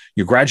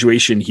your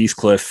Graduation,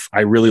 Heathcliff. I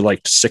really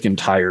liked Sick and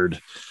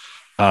Tired.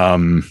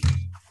 And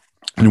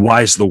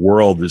Why's the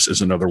World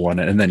is another one.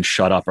 And then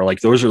Shut Up, or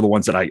like, those are the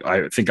ones that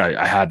I think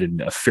I had in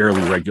a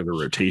fairly regular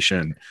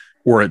rotation,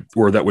 or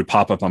that would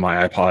pop up on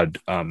my iPod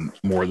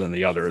more than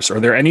the others.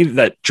 Are there any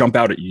that jump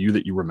out at you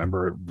that you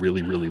remember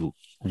really, really,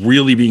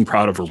 really being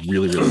proud of, or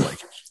really, really like?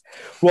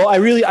 Well, I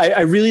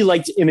really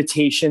liked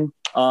Imitation.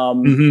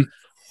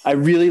 I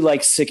really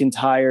like Sick and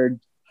Tired.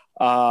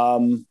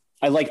 I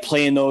like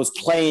playing those.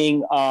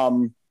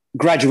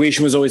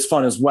 Graduation was always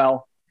fun as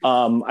well.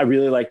 I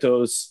really like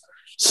those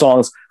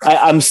songs.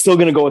 I'm still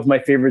going to go with my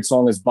favorite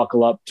song is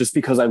Buckle Up, just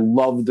because I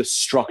love the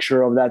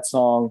structure of that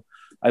song.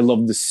 I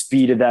love the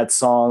speed of that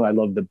song. I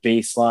love the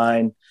bass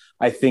line.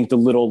 I think the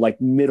little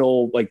like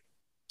middle, like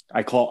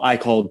I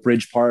call it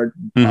bridge part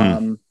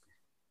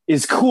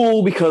is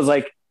cool because,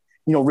 like,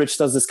 you know, Rich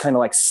does this kind of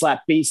like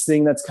slap bass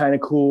thing that's kind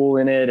of cool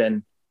in it.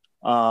 And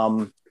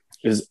it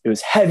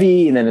was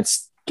heavy, and then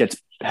has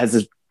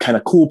this kind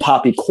of cool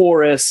poppy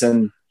chorus.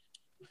 And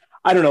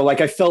I don't know, like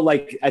I felt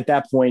like at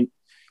that point,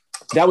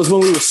 that was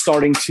when we were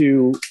starting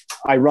to,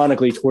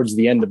 ironically, towards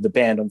the end of the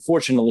band,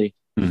 unfortunately,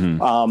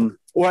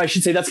 or I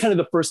should say that's kind of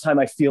the first time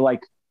I feel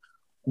like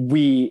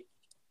we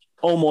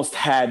almost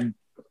had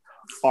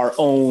our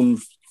own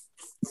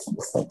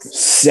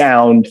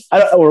sound,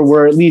 or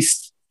we're at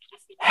least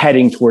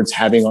heading towards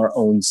having our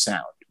own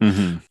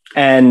sound.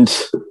 And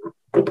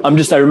I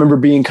remember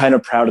being kind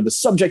of proud of the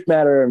subject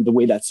matter and the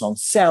way that song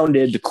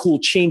sounded, the cool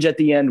change at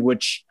the end,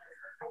 which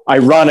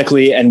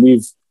ironically, and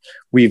we've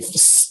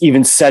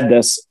even said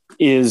this,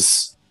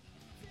 is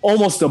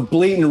almost a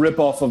blatant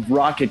ripoff of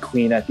Rocket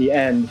Queen at the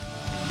end.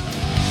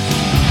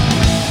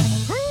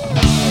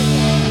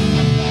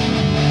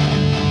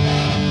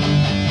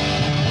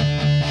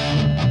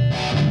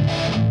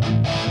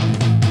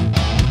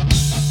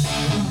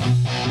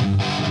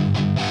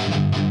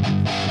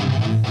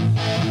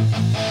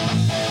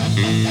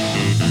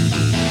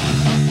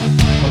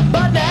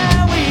 But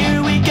now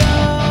here we go,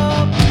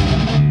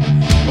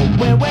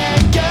 where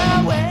we're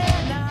going.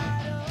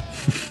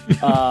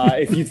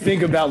 If you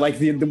think about like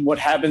what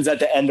happens at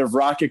the end of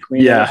Rocket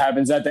Queen, what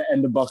happens at the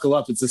end of Buckle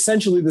Up, it's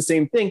essentially the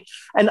same thing.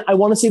 And I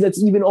want to say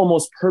that's even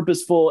almost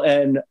purposeful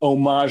and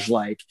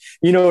homage-like.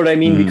 You know what I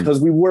mean? Because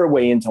we were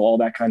way into all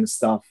that kind of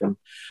stuff. And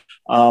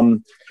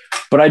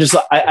but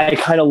I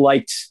kind of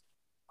liked.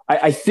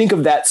 I think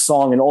of that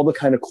song and all the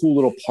kind of cool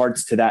little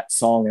parts to that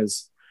song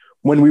as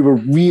when we were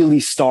really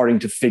starting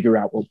to figure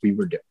out what we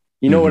were doing.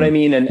 You know what I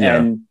mean?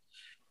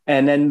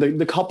 And then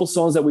the couple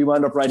songs that we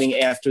wound up writing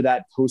after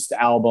that post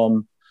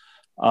album,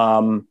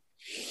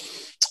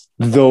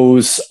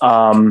 those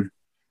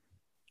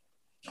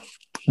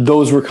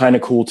those were kind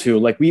of cool too.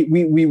 Like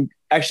we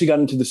actually got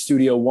into the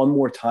studio one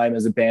more time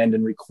as a band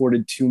and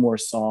recorded 2 more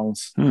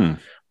songs. Where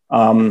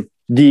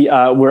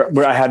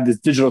I had the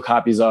digital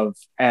copies of,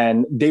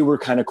 and they were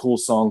kind of cool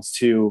songs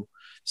too.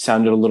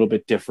 Sounded a little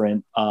bit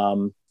different.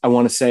 I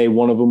want to say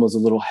one of them was a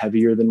little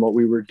heavier than what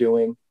we were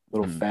doing, a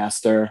little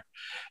faster.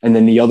 And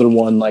then the other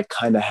one like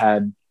kind of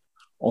had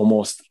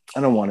almost,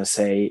 I don't want to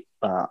say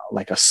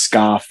like a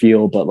ska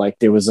feel, but like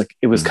there was like,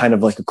 it was kind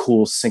of like a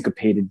cool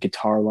syncopated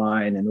guitar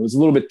line, and it was a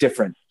little bit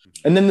different.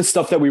 And then the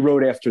stuff that we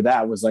wrote after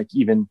that was like,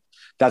 even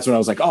that's when I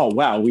was like, oh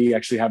wow, we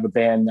actually have a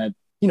band that,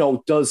 you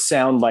know, does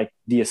sound like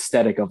the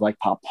aesthetic of like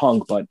pop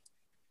punk, but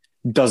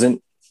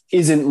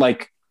isn't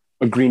like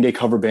a Green Day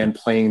cover band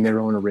playing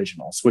their own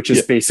originals, which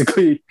is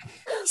basically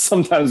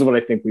sometimes what I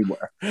think we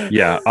were.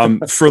 Yeah.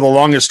 For the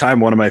longest time,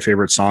 one of my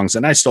favorite songs,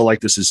 and I still like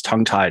this, is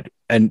Tongue Tied.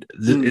 And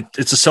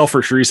it's a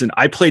selfish reason.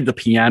 I played the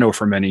piano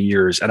for many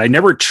years, and I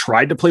never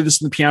tried to play this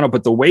in the piano,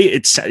 but the way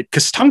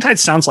because Tongue Tied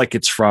sounds like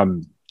it's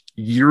from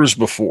years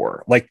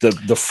before, like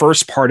the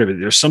first part of it,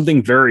 there's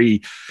something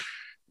very,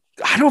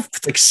 I don't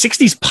like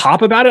 60s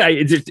pop about it.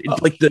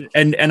 Like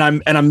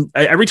I'm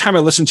every time I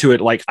listen to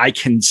it, like I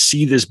can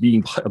see this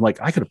being, I'm like,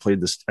 I could have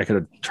played this. I could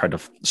have tried to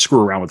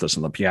screw around with this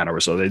on the piano or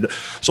so.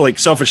 So like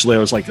selfishly, I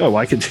was like, oh,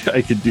 I could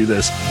do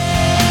this.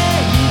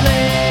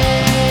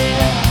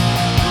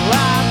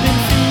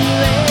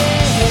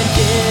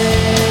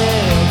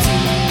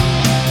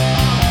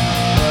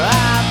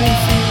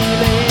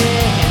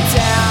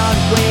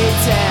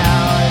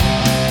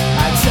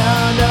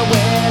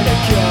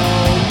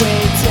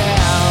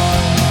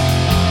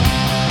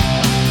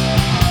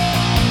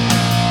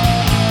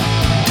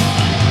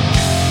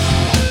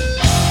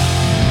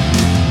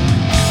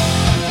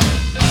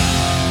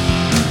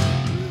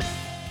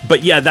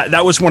 But yeah,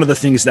 that was one of the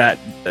things that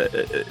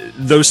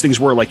those things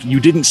were like, you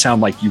didn't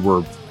sound like you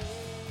were,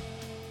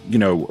 you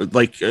know,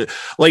 like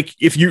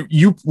if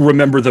you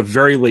remember the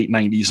very late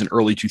 90s and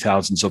early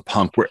 2000s of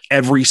punk, where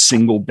every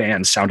single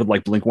band sounded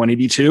like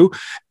Blink-182.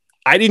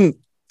 I didn't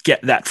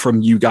get that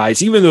from you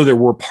guys, even though there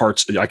were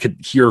parts I could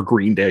hear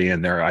Green Day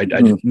in there. I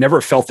never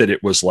felt that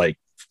it was like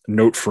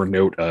note for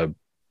note a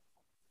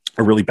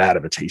really bad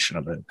imitation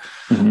of it.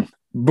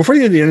 Before you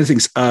get into the other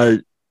things,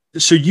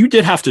 so you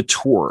did have to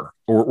tour,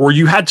 or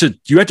you had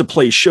to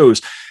play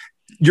shows.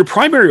 Your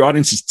primary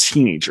audience is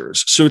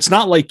teenagers, so it's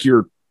not like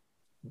you're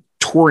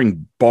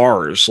touring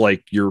bars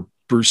like you're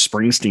Bruce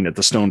Springsteen at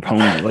the Stone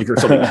Pony, like or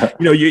something.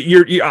 You know,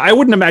 you're I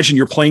wouldn't imagine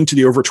you're playing to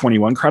the over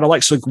 21 crowd.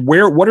 Like, so like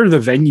what are the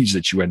venues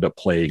that you end up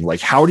playing? Like,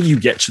 how do you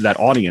get to that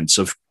audience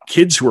of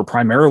kids who are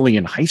primarily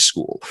in high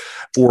school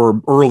or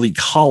early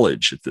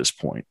college at this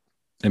point?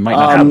 They might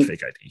not have a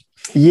fake ID.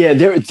 Yeah,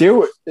 there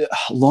were,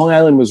 Long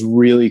Island was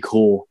really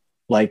cool.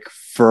 Like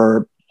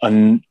for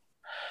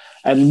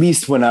at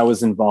least when I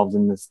was involved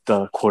in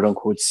the quote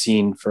unquote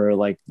scene for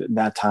like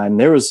that time,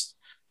 there was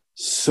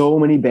so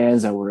many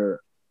bands that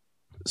were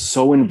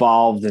so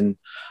involved, and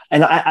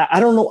I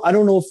don't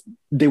know if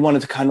they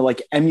wanted to kind of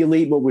like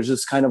emulate what was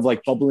just kind of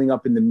like bubbling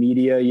up in the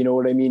media, you know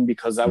what I mean?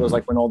 Because that was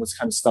like when all this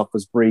kind of stuff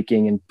was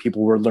breaking and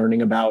people were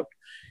learning about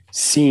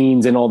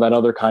scenes and all that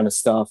other kind of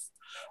stuff.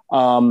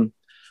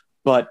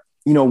 But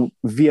you know,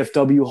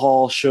 VFW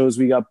hall shows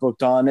we got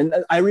booked on.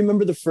 And I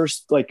remember the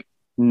first like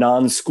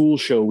non-school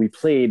show we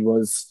played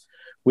was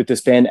with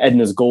this band,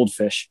 Edna's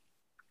Goldfish.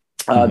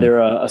 They're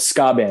a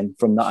ska band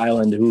from the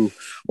island who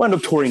wound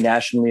up touring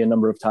nationally a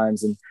number of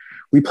times. And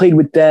we played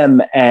with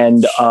them,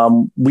 and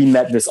we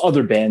met this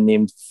other band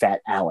named Fat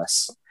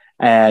Alice.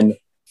 And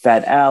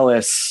Fat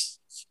Alice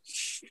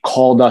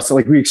called us, so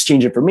like we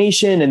exchanged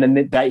information, and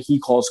then that he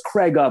calls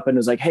Craig up and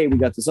is like, hey, we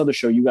got this other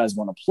show you guys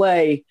want to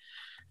play.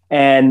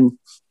 And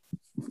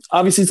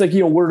obviously it's like, you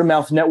know, word of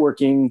mouth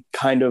networking,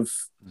 kind of,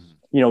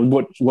 you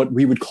know, what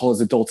we would call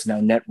as adults now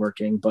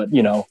networking, but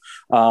you know,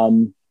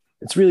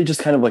 it's really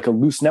just kind of like a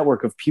loose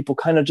network of people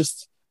kind of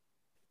just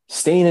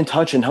staying in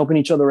touch and helping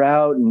each other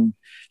out. And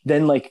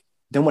then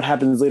what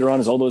happens later on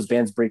is all those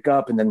bands break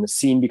up, and then the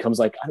scene becomes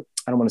like,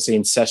 I don't want to say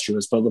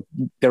incestuous, but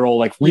they're all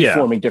like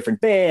reforming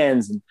different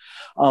bands.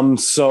 And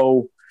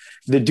so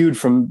the dude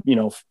from, you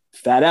know,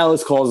 Fat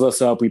Alice calls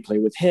us up, we play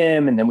with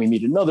him, and then we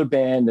meet another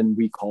band and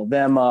we call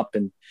them up,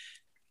 and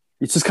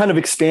it's just kind of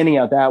expanding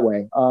out that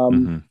way.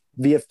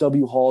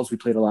 VFW halls, we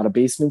played a lot of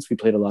basements. We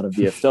played a lot of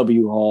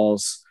VFW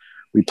halls.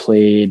 We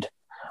played,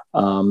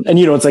 and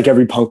you know, it's like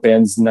every punk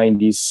band's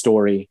 90s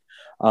story.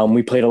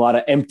 We played a lot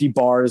of empty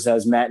bars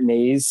as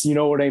matinees. You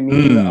know what I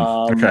mean?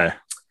 Okay.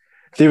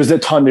 There was a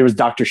ton. There was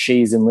Dr.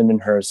 Shays in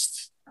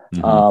Lindenhurst,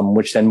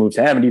 which then moved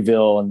to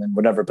Amityville and then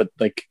whatever. But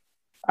like,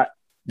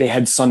 they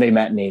had Sunday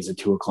matinees at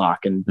 2:00,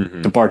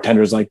 and the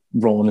bartender's like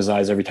rolling his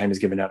eyes every time he's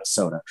giving out a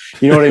soda.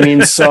 You know what I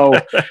mean? So,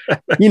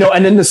 you know,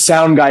 and then the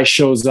sound guy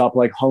shows up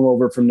like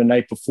hungover from the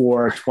night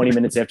before, 20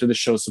 minutes after the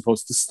show's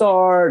supposed to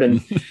start.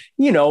 And,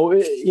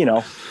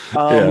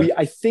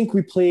 I think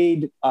we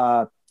played,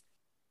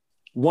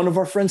 one of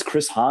our friends,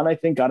 Chris Hahn, I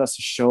think got us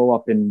a show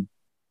up in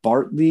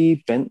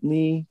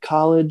Bentley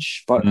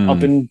College,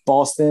 up in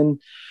Boston.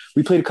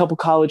 We played a couple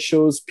college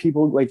shows.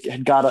 People like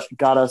had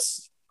got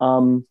us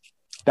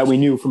that we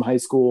knew from high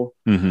school.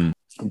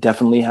 Mm-hmm.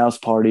 Definitely house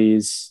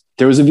parties.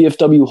 There was a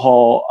VFW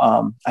hall.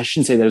 I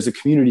shouldn't say that. It was a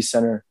community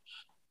center.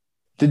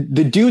 The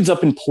dudes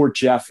up in Port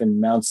Jeff and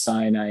Mount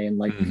Sinai and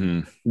like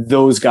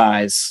those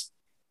guys,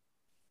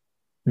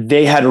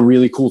 they had a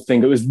really cool thing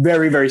that was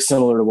very, very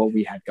similar to what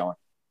we had going.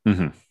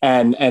 Mm-hmm.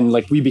 And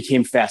like we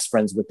became fast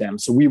friends with them.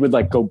 So we would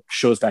like go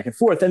shows back and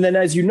forth. And then,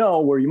 as you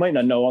know, or you might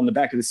not know, on the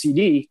back of the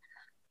CD,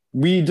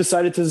 we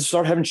decided to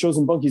start having shows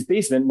in Bunky's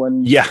basement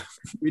when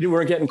we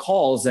weren't getting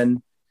calls.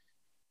 And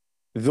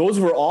those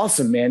were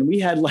awesome, man. We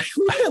had like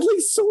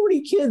so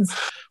many kids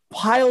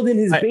piled in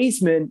his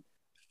basement.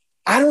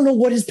 I don't know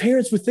what his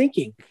parents were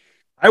thinking.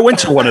 I went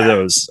to one of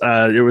those.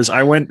 It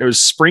was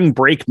spring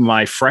break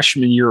my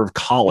freshman year of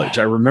college.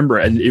 I remember,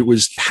 and it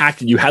was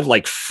packed. You had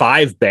like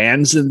 5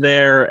 bands in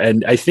there.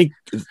 And I think,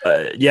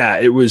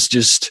 it was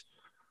just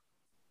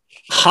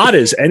hot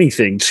as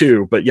anything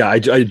too. But yeah, I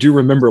do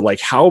remember like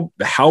how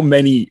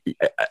many,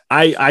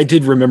 I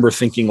did remember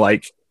thinking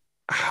like,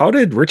 how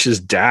did Rich's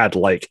dad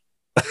like,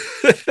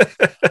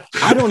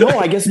 I don't know.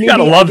 I guess maybe,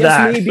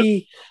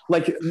 maybe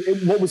like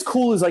what was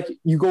cool is like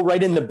you go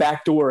right in the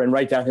back door and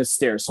right down his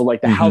stairs. So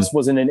like the house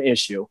wasn't an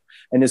issue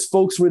and his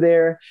folks were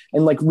there.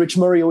 And like Rich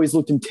Murray always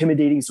looked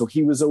intimidating. So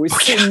he was always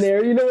sitting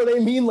there, you know what I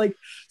mean? Like,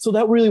 so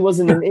that really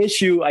wasn't an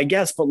issue, I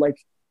guess. But like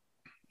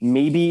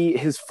maybe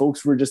his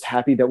folks were just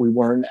happy that we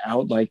weren't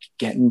out like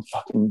getting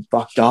fucking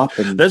fucked up.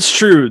 And that's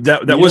true.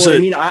 That was I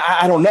mean,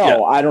 I don't know.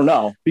 Yeah. I don't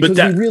know because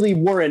we really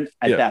weren't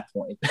at that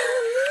point.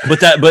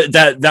 But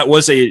that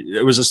was a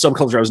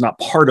subculture I was not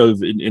part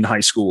of in high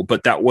school,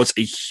 but that was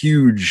a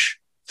huge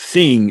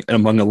thing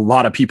among a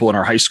lot of people in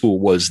our high school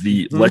was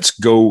the let's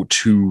go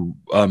to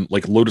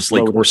like Lotus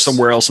Lake or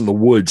somewhere else in the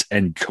woods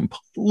and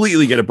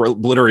completely get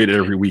obliterated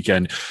every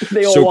weekend.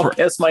 They all walk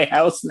past my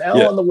house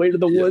now on the way to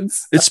the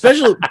woods.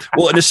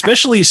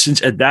 Especially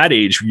since at that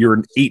age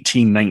you're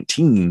 18,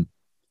 19.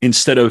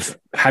 Instead of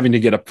having to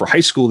get up for high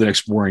school the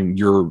next morning,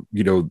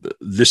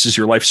 this is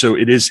your life. So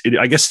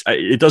I guess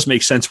it does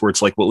make sense where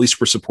it's like, well, at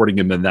least we're supporting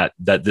him in that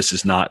this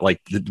is not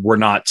like, we're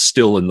not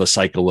still in the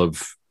cycle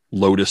of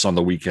Lotus on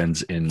the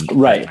weekends in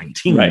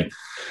 19. Right.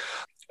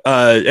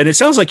 And it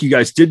sounds like you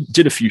guys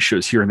did a few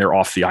shows here and there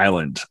off the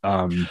island.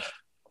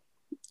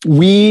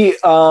 We,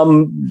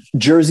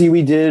 Jersey,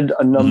 we did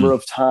a number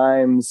of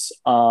times.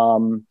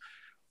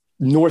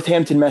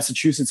 Northampton,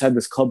 Massachusetts had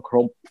this club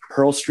called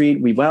Pearl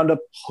Street. We wound up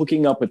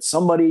hooking up with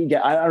somebody.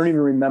 I don't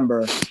even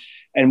remember.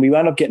 And we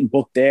wound up getting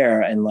booked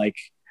there. And like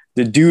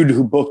the dude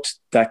who booked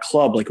that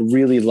club, like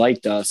really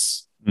liked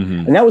us.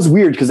 Mm-hmm. And that was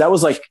weird because that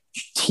was like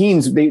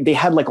teens. They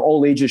had like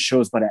all ages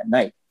shows, but at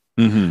night,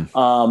 and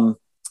I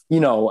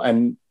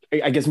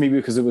guess maybe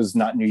because it was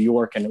not New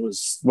York and it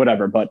was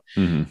whatever, but,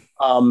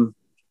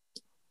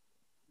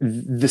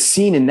 the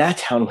scene in that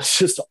town was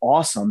just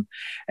awesome.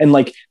 And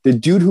like the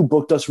dude who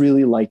booked us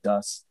really liked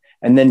us.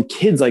 And then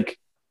kids, like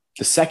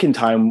the second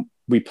time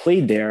we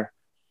played there,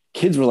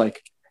 kids were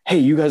like, hey,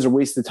 you guys are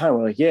wasting time.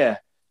 We're like, yeah.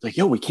 Like,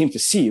 yo, we came to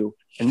see you.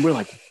 And we're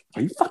like,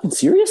 are you fucking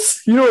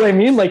serious? You know what I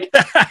mean? Like,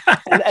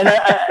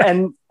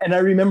 and I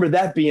remember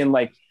that being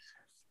like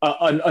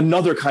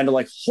another kind of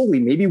like, holy,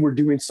 maybe we're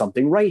doing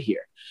something right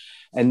here.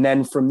 And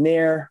then from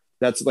there,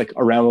 that's like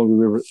around when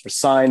we were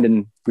signed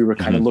and we were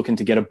kind of looking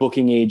to get a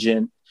booking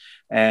agent.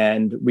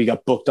 And we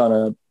got booked on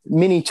a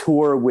mini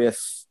tour with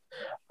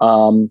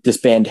this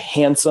band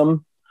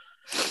Handsome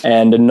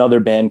and another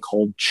band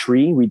called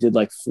Tree. We did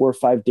like 4 or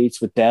 5 dates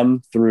with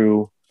them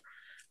through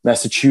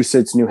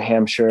Massachusetts, New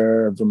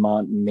Hampshire,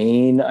 Vermont,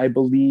 Maine, I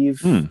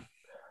believe. And,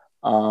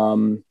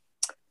 that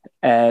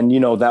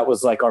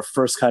was like our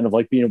first kind of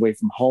like being away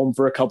from home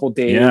for a couple of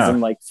days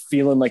and like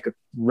feeling like a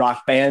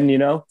rock band,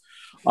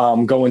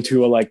 going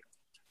to a like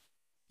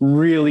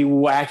really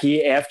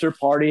wacky after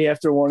party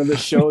after one of the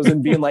shows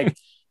and being like,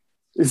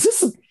 is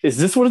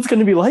this what it's going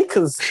to be like?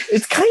 Cause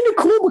it's kind of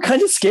cool, but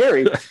kind of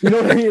scary. You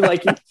know what I mean?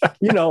 Like,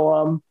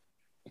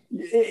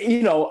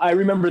 I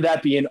remember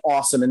that being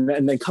awesome.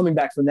 And then coming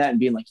back from that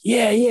and being like,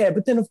 yeah.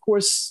 But then of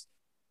course,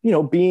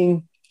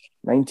 being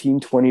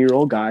 19,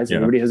 20-year-old guys,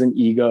 everybody has an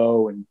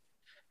ego and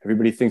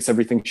everybody thinks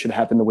everything should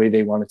happen the way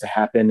they want it to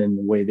happen and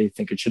the way they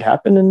think it should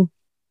happen. And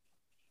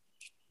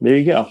there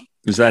you go.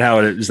 Is that how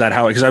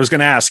because I was going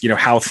to ask,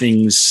 how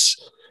things,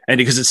 and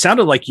because it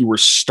sounded like you were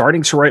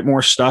starting to write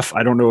more stuff.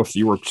 I don't know if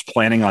you were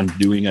planning on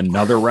doing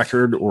another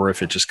record or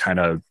if it just kind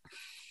of,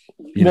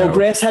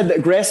 Grass had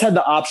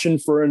the option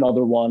for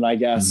another one, I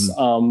guess.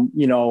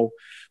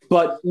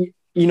 But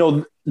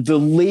the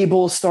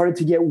label started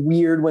to get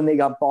weird when they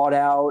got bought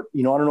out.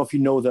 I don't know if you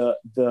know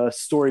the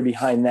story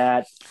behind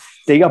that.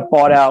 They got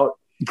bought out.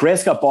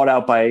 Grass got bought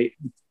out by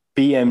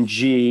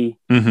BMG,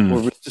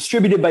 or was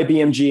distributed by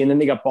BMG, and then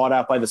they got bought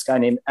out by this guy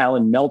named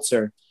Alan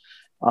Meltzer,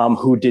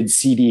 who did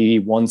CD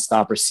One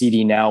Stop or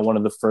CD Now, one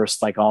of the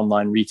first like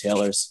online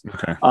retailers.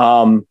 Okay.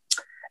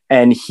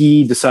 And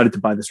he decided to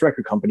buy this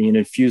record company and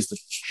infused a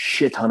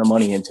shit ton of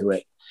money into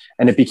it,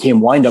 and it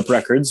became Wind Up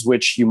Records,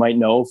 which you might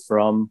know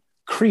from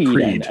Creed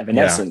and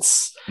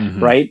Evanescence.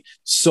 Mhm. right?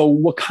 So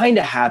what kind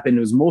of happened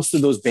was most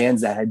of those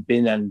bands that had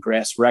been on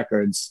Grass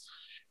Records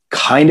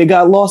kind of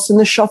got lost in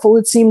the shuffle,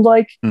 it seemed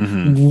like.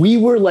 Mhm. We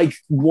were like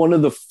one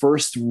of the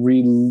first,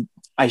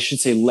 I should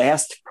say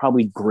last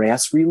probably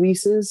Grass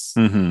releases.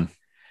 Mhm.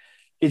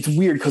 It's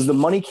weird because the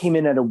money came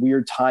in at a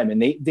weird time,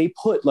 and they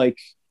put like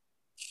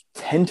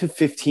 10 to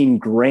 15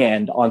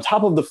 grand on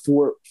top of the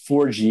four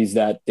Gs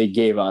that they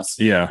gave us.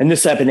 Yeah. And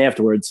this happened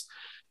afterwards.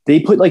 They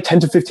put like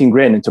 10 to 15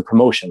 grand into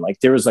promotion. Like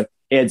there was like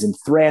ads in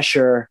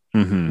Thrasher,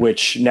 Mhm.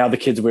 which now the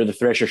kids wear the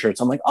Thrasher shirts.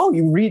 I'm like, oh,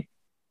 you read,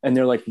 and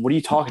they're like, what are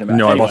you talking about?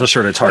 No, I Anyway. bought the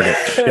shirt at Target.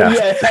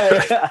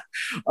 Yeah.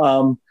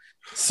 Yeah.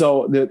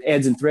 So the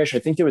ads in Thrasher, I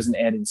think there was an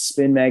ad in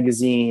Spin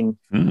magazine,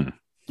 Mm.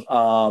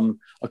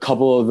 a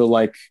couple of the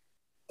like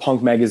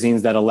punk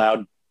magazines that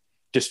allowed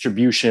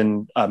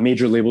distribution,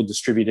 major label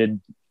distributed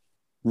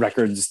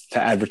records to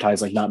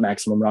advertise, like not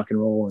Maximum Rock and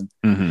Roll.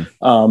 And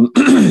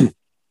Mhm.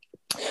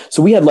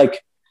 so we had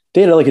like,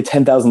 they had like a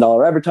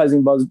 $10,000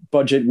 advertising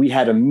budget. We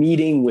had a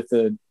meeting with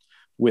a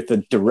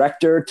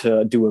director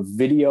to do a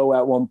video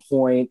at one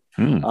point.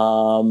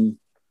 Mm.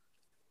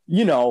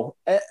 You know,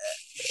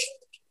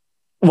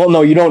 well,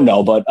 no, you don't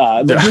know, but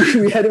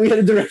we had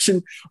a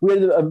direction. We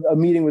had a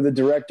meeting with a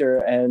director,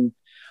 and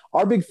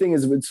our big thing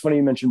is, it's funny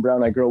you mentioned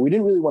Brown Eyed Girl. We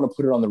didn't really want to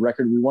put it on the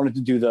record. We wanted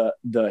to do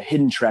the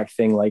hidden track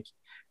thing, like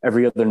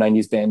every other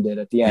 90s band did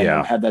at the end,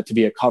 and have that to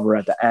be a cover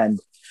at the end.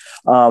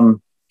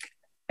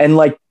 And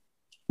like,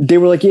 they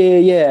were like,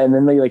 yeah. And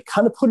then they like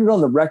kind of put it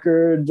on the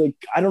record. Like,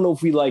 I don't know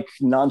if we like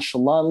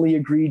nonchalantly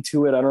agreed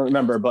to it. I don't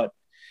remember, but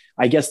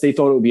I guess they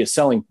thought it would be a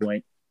selling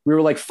point. We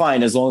were like,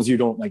 fine, as long as you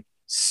don't like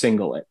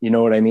single it. You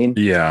know what I mean?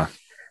 Yeah.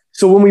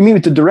 So when we meet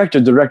with the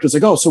director's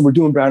like, oh, so we're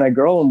doing Brown Eyed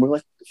Girl. And we're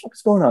like, what the fuck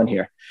is going on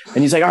here? And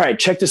he's like, all right,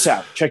 check this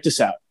out.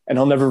 And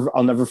I'll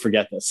never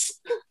forget this.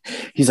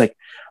 He's like,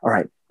 all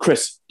right,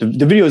 Chris, the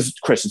video is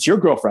Chris. It's your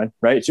girlfriend,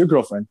 right? It's your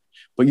girlfriend,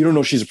 but you don't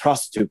know she's a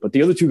prostitute. But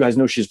the other two guys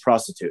know she's a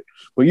prostitute,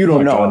 but you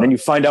don't know. God. And then you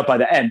find out by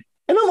the end.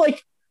 And I'm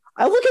like,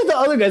 I look at the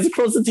other guys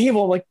across the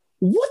table. I'm like,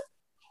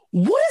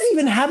 what is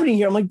even happening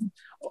here? I'm like,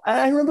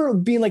 I remember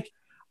being like,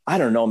 I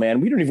don't know,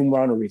 man. We don't even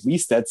want to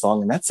release that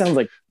song. And that sounds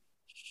like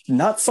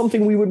not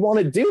something we would want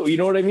to do. You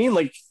know what I mean?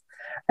 Like,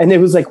 and it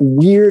was like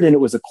weird, and it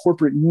was a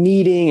corporate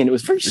meeting, and it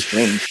was very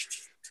strange.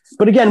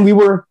 But again, we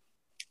were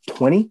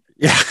 20,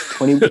 Yeah.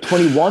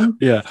 21.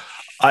 Yeah.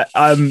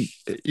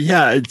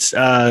 It's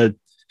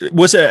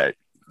was it,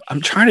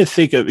 I'm trying to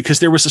think of, because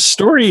there's a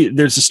story in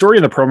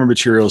the promo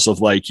materials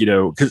of like, you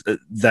know, cause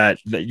that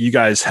you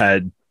guys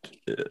had,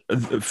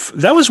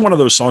 that was one of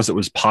those songs that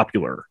was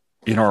popular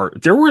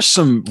there were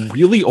some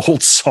really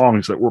old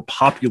songs that were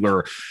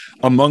popular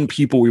among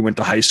people we went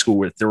to high school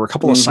with. There were a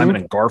couple of Simon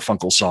and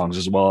Garfunkel songs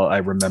as well. I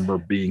remember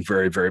being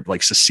very, very,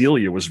 like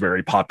Cecilia was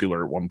very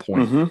popular at one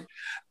point.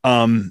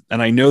 And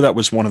I know that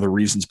was one of the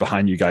reasons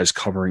behind you guys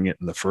covering it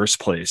in the first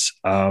place.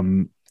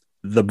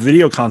 The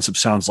video concept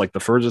sounds like the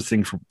furthest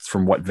thing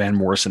from what Van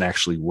Morrison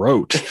actually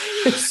wrote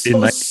in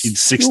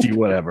 1960, stupid.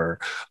 Whatever.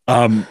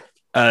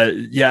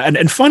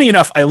 And funny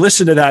enough, I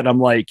listened to that and I'm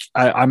like,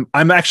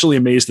 I'm actually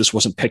amazed this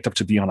wasn't picked up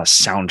to be on a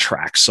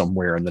soundtrack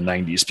somewhere in the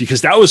 90s,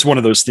 because that was one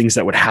of those things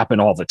that would happen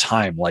all the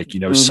time. Like,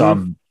 you know,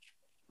 some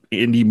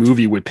indie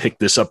movie would pick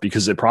this up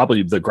because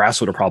the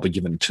Grass would have probably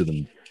given it to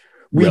them.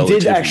 We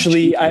did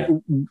actually,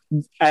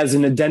 as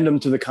an addendum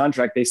to the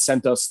contract, they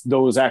sent us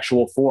those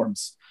actual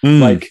forms.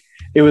 Like,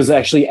 it was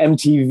actually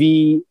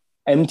MTV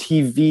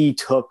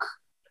took,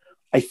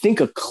 I think,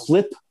 a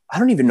clip. I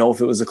don't even know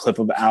if it was a clip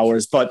of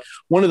ours, but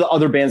one of the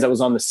other bands that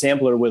was on the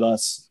sampler with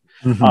us,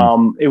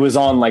 it was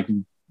on like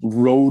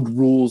Road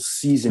Rules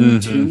season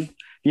 2.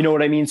 You know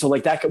what I mean? So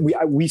like that,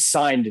 we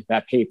signed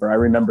that paper. I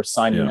remember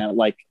signing that.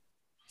 Like,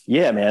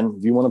 yeah, man,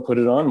 if you want to put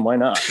it on, why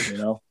not? You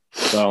know?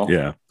 So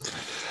yeah.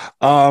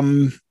 All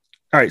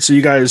right. So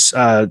you guys,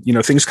 you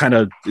know, things kind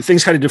of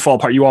did fall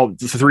apart. You all,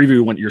 the three of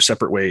you went your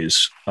separate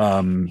ways.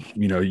 You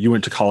know, you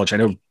went to college. I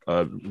know,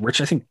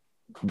 Rich, I think,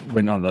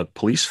 went on the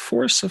police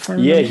force. If I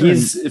remember. Yeah,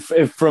 he's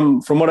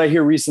from what I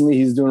hear recently,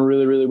 he's doing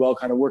really, really well,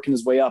 kind of working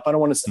his way up. I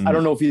don't want to, I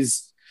don't know if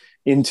he's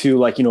into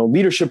like, you know,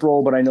 leadership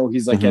role, but I know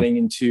he's like getting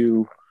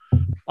into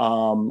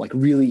like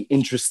really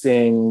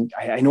interesting.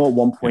 I know at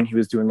one point he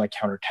was doing like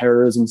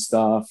counterterrorism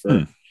stuff,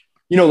 or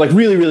you know, like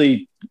really,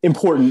 really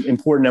important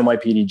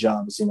NYPD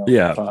jobs, you know.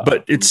 Yeah.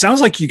 But it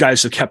sounds like you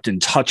guys have kept in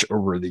touch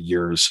over the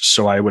years.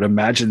 So I would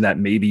imagine that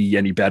maybe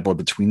any bad blood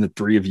between the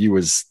three of you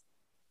is,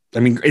 I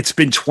mean, it's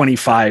been 20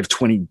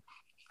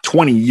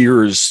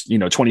 years, you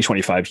know,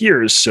 25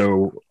 years.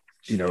 So,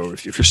 you know,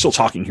 if you're still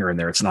talking here and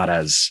there,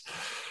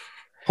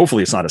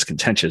 hopefully it's not as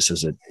contentious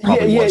as it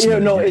probably was. Yeah.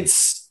 No,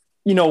 it's,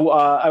 you know,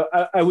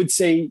 I would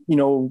say, you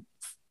know,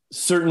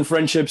 certain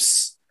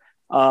friendships,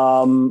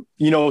 you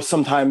know,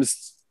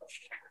 sometimes,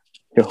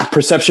 you know,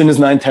 perception is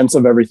 9/10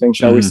 of everything,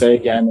 shall we say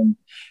again.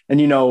 And,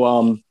 you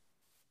know,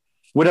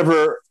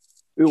 whatever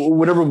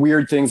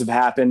weird things have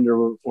happened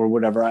or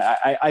whatever,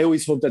 I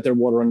always hope that they're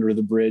water under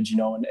the bridge, you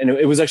know, and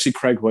it was actually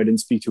Craig, who I didn't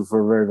speak to for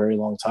a very, very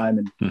long time.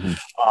 And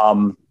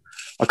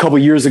a couple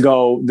of years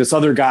ago, this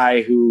other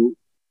guy who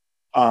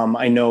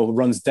I know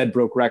runs Dead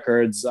Broke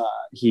Records.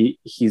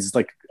 He's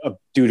like a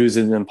dude who's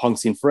in the punk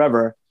scene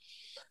forever.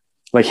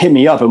 Like hit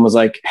me up and was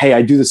like, "Hey,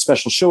 I do this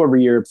special show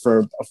every year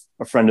for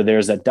a friend of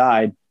theirs that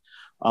died,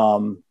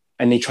 and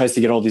he tries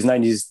to get all these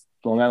 '90s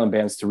Long Island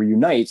bands to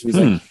reunite." So he's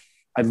like,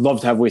 "I'd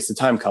love to have Wasted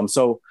Time come."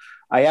 So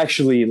I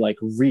actually like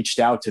reached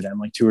out to them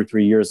like 2 or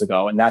 3 years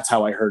ago, and that's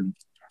how I heard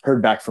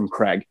back from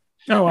Craig.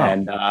 Oh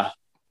wow!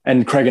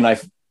 And Craig and I,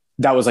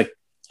 that was like,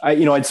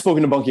 I'd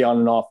spoken to Bunky on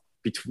and off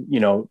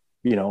between,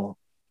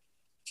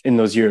 in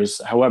those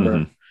years.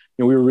 However,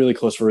 we were really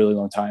close for a really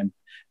long time.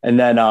 And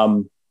then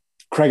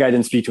Craig, I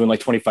didn't speak to in like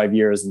 25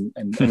 years.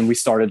 And we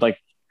started like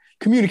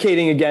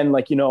communicating again,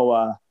 like,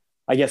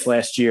 I guess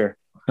last year.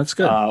 That's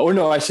good. Or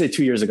no, I say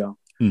 2 years ago,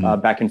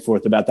 back and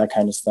forth about that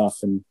kind of stuff.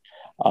 And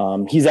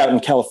he's out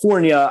in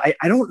California.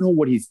 I don't know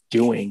what he's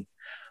doing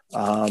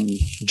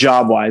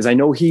job wise. I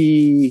know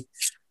he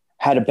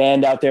had a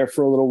band out there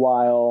for a little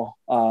while.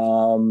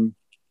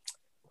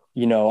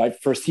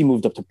 At first he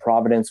moved up to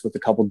Providence with a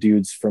couple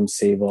dudes from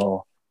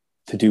Sayville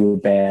to do a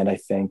band, I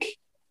think,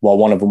 while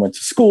one of them went to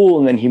school,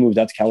 and then he moved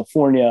out to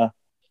California.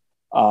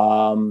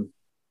 I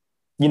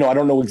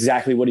don't know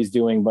exactly what he's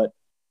doing, but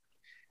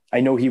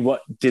I know he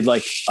did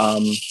like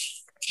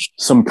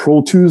some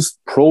Pro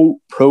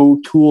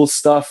Tools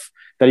stuff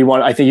that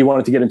I think he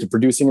wanted to get into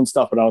producing and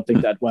stuff, but I don't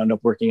think that wound up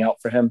working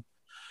out for him.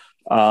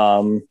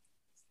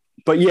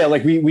 But yeah,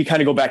 like we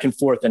kind of go back and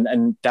forth,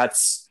 and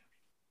that's,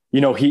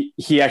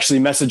 he actually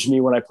messaged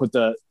me when I put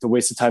the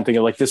Wasted Time thing,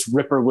 like this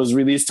Ripper was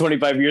released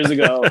 25 years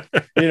ago.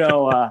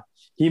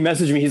 He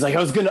messaged me. He's like,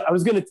 I was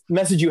gonna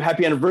message you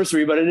happy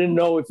anniversary, but I didn't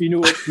know if you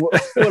knew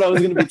what I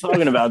was gonna be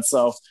talking about.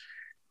 So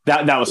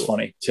that was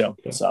funny too.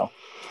 So.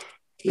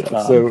 It's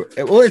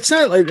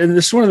not like, and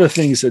this is one of the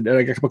things that, and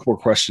I got a couple more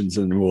questions,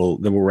 and we'll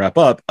wrap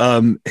up.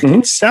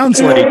 It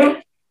sounds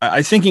like,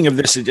 I thinking of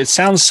this, it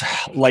sounds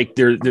like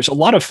there's a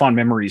lot of fond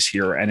memories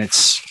here, and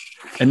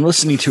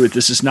listening to it,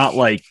 this is not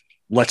like,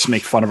 let's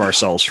make fun of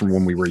ourselves from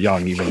when we were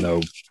young, even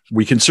though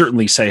we can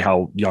certainly say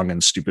how young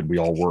and stupid we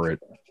all were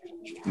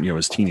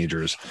as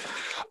teenagers.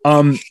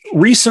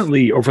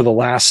 Recently, over the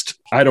last,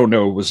 I don't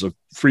know, it was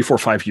 3, 4,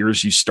 5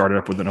 years, you started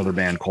up with another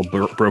band called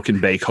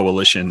Broken Bay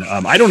Coalition.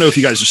 I don't know if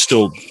you guys are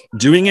still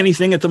doing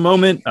anything at the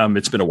moment.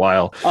 It's been a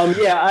while.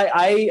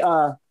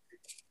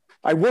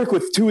 I work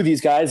with two of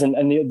these guys, and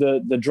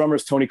the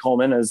drummer's Tony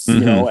Coleman, as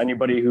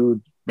anybody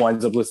who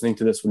winds up listening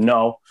to this would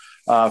know,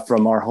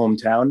 from our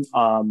hometown,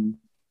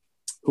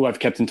 who I've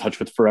kept in touch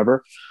with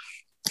forever.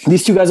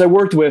 These two guys I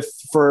worked with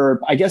for,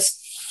 I guess,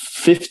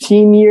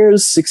 15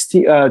 years,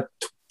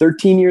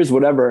 13 years,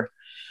 whatever.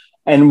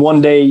 And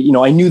one day,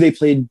 I knew they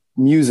played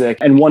music,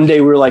 and one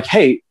day we were like,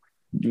 hey,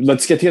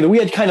 let's get together. We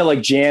had kind of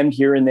like jammed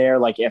here and there,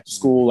 like after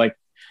school, like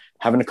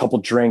having a couple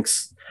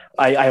drinks.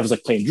 I was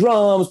like playing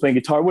drums, playing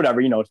guitar,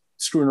 whatever,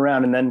 screwing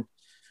around. And then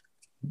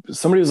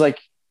somebody was like,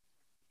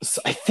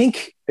 I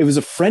think it was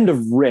a friend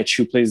of Rich,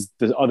 who plays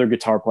the other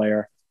guitar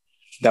player,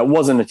 that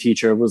wasn't a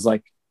teacher, was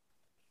like,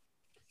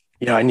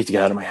 I need to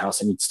get out of my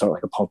house. I need to start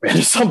like a punk band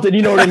or something.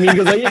 You know what I mean?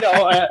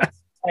 Because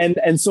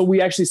and so we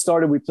actually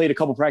we played a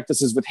couple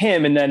practices with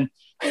him. And then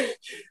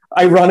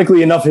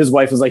ironically enough, his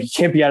wife was like, you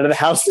can't be out of the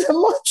house that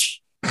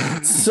much.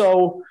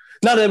 So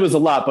not that it was a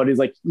lot, but he's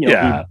like, he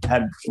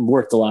had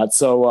worked a lot.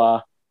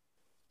 So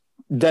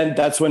then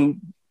that's when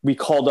we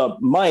called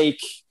up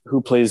Mike, who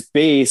plays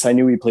bass. I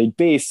knew he played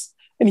bass,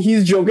 and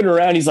he's joking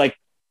around. He's like,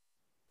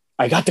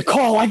 I got the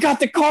call.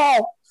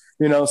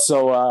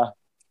 So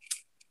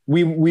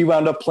we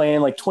wound up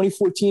playing like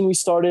 2014. We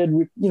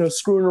started,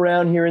 screwing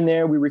around here and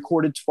there. We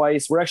recorded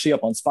twice. We're actually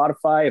up on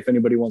Spotify if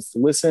anybody wants to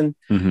listen,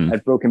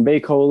 at Broken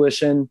Bay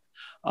Coalition.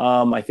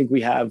 I think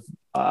we have,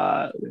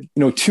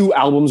 2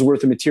 albums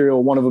worth of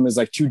material. One of them is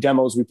like 2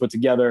 demos we put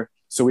together,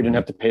 so we didn't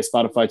have to pay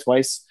Spotify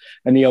twice.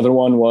 And the other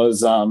one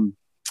was,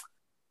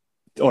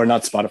 or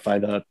not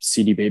Spotify, the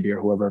CD Baby or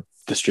whoever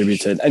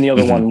distributes it. And the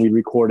other one we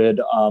recorded,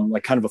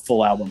 like kind of a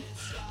full album,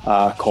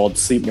 called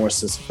Sleep More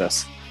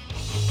Sisyphus.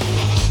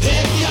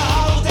 If you're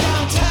all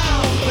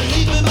downtown,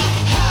 believe in my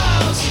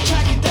house,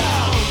 track it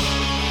down.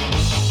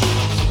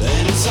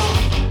 And it's on,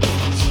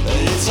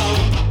 and it's on,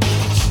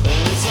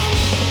 and it's on.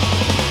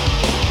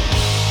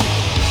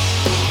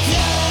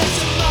 Yes,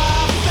 in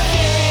my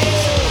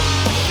face,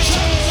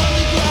 trees on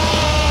the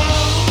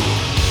ground.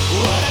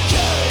 What a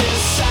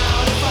curious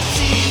sound. If I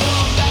see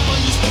them back when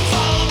you used to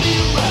follow me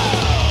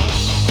around.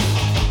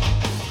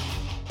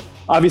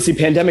 Obviously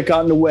pandemic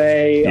got in the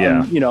way,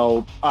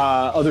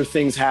 other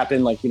things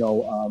happen, like,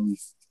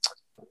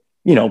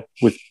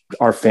 with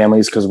our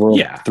families, because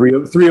we're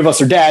three of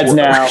us are dads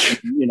now,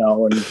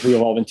 and we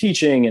have all been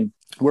teaching, and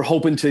we're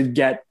hoping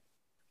to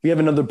we have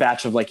another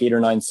batch of like 8 or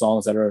 9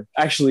 songs that are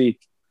actually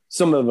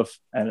some of the,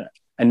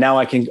 and now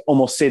I can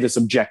almost say this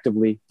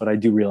objectively, but I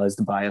do realize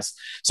the bias,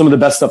 some of the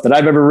best stuff that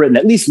I've ever written,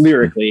 at least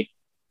lyrically.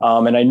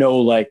 And I know,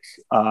 like,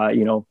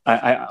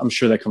 I'm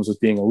sure that comes with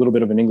being a little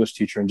bit of an English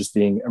teacher and just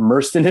being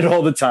immersed in it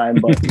all the time.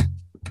 But,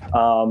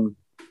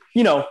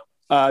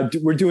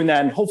 we're doing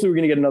that, and hopefully we're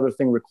going to get another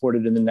thing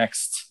recorded in the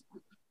next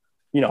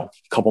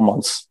couple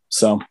months.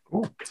 So,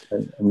 Cool.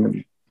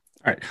 and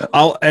All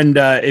right.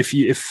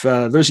 If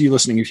those of you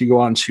listening, if you go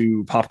on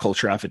to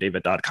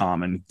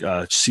popcultureaffidavit.com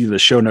and see the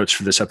show notes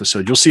for this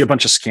episode, you'll see a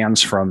bunch of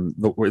scans from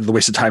the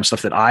Wasted Time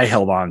stuff that I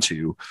held on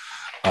to,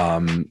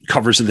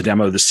 covers of the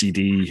demo, the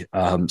CD,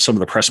 some of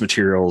the press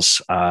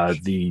materials,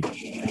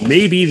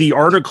 maybe the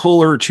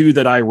article or two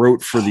that I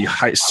wrote for the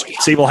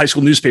Sable High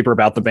School newspaper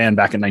about the band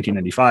back in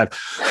 1995.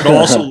 But I'll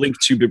also link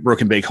to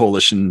Broken Bay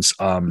Coalition's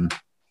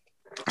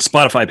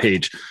Spotify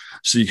page,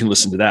 so you can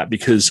listen to that,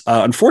 because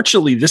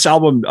unfortunately this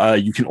album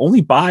you can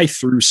only buy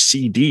through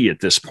CD at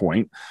this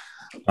point.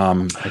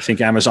 I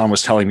think Amazon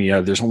was telling me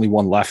there's only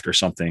one left or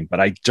something, but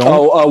I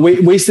don't.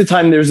 Wasted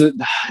Time.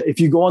 If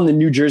you go on the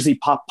New Jersey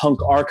Pop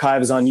Punk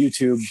Archives on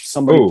YouTube,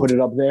 somebody put it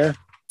up there.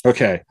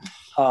 Okay.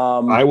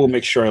 I will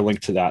make sure I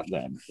link to that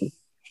then.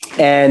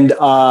 And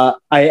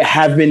I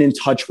have been in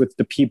touch with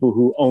the people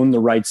who own the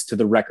rights to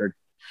the record.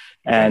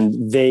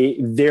 And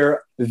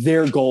their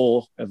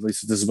goal, at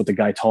least this is what the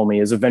guy told me,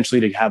 is eventually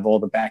to have all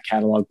the back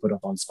catalog put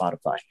up on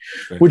Spotify,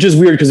 which is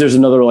weird because there's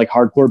another like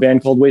hardcore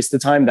band called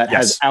Wasted Time that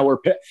has our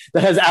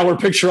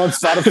picture on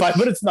Spotify,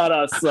 but it's not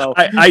us. So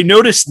I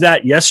noticed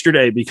that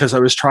yesterday because I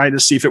was trying to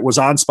see if it was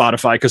on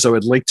Spotify because I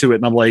would link to it,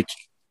 and I'm like,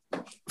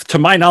 to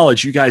my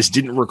knowledge, you guys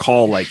didn't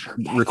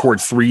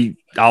record 3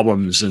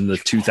 albums in the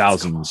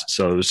 2000s,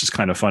 so it was just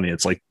kind of funny.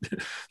 It's like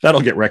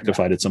that'll get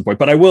rectified at some point,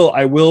 but I will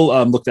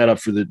look that up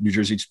for the New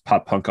Jersey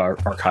Pop Punk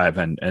Archive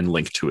and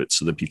link to it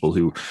so that people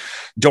who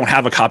don't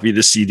have a copy of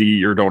the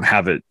CD or don't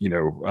have it,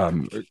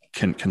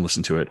 can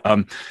listen to it.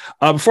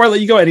 Before I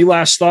let you go, any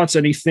last thoughts?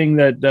 Anything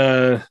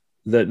that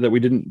we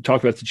didn't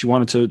talk about that you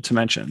wanted to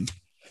mention?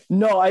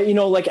 No,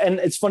 and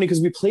it's funny because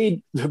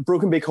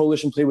Broken Bay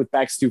Coalition played with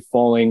Backs to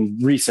Falling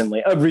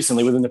recently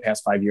within the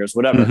past 5 years,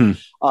 whatever.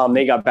 Mm-hmm.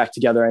 They got back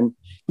together, and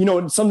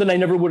something I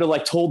never would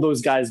have told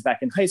those guys back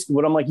in high school,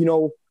 but I'm like,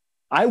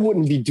 I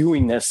wouldn't be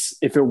doing this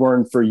if it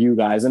weren't for you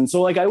guys. And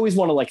so I always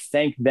want to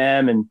thank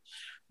them and,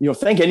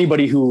 thank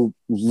anybody who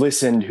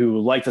listened, who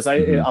liked us.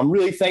 Mm-hmm. I'm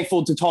really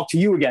thankful to talk to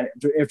you again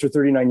after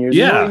 39 years.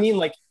 Yeah. You know what I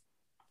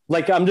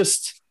mean?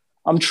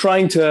 I'm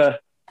trying to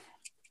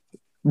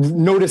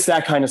notice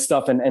that kind of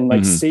stuff and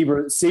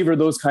mm-hmm. savor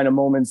those kind of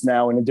moments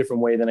now in a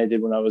different way than I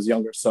did when I was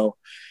younger. So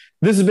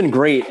this has been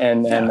great.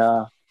 And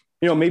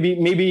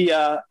maybe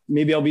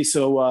I'll be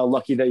so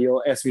lucky that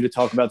you'll ask me to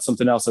talk about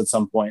something else at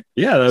some point.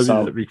 Yeah,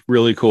 that'd be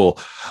really cool.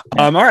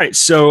 All right.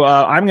 So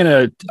I'm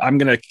going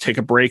to take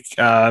a break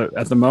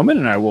at the moment,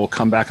 and I will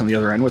come back on the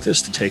other end with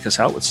this to take us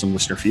out with some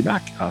listener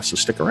feedback. So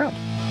stick around.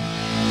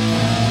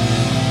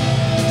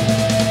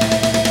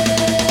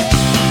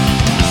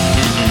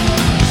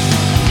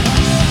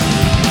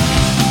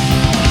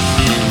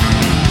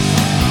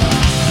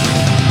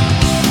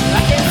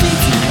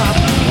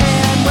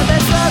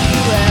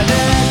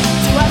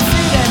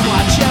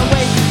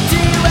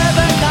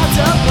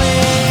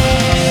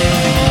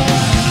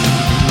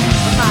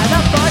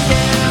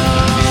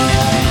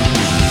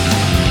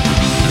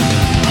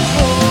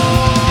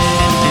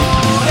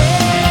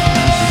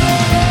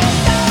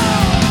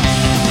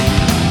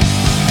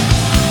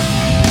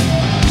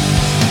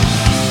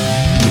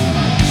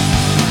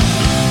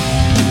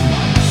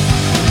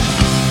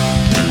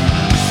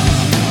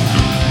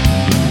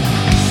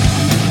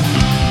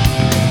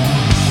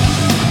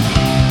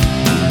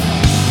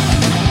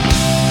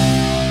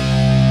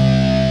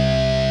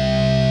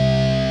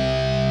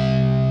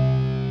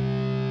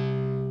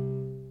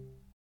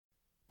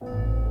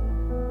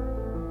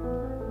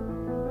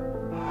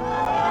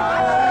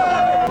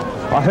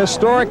 A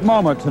historic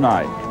moment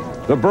tonight.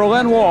 The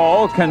Berlin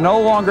Wall can no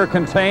longer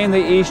contain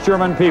the East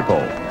German people.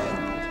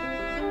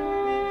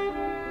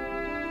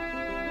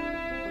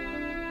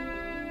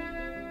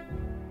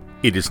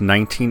 It is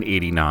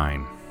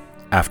 1989.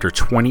 After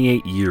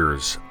 28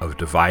 years of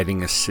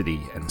dividing a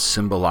city and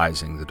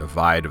symbolizing the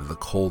divide of the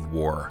Cold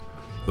War,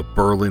 the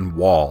Berlin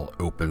Wall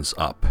opens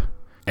up.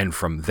 And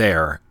from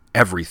there,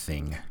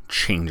 everything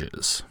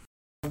changes.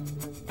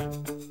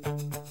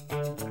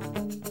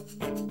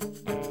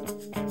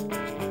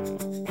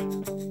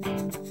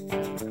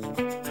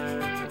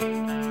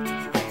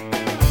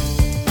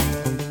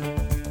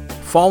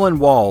 Fallen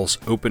Walls,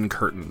 Open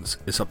Curtains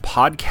is a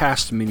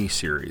podcast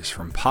miniseries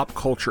from Pop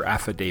Culture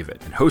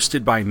Affidavit and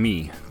hosted by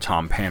me,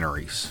 Tom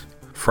Panarese.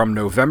 From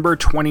November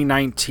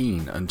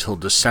 2019 until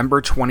December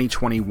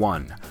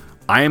 2021,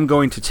 I am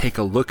going to take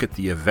a look at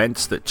the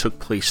events that took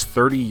place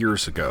 30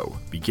 years ago,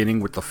 beginning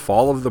with the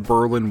fall of the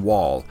Berlin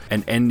Wall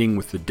and ending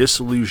with the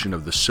dissolution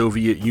of the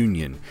Soviet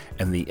Union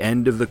and the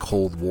end of the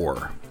Cold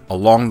War.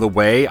 Along the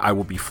way, I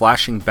will be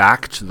flashing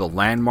back to the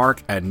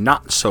landmark and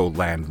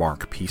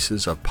not-so-landmark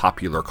pieces of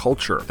popular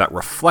culture that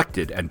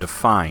reflected and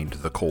defined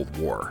the Cold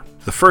War.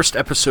 The first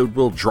episode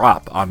will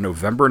drop on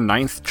November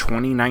 9th,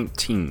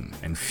 2019,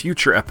 and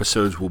future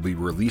episodes will be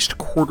released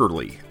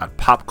quarterly at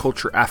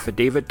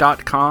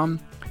popcultureaffidavit.com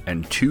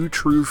and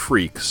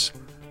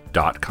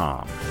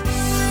twotruefreaks.com.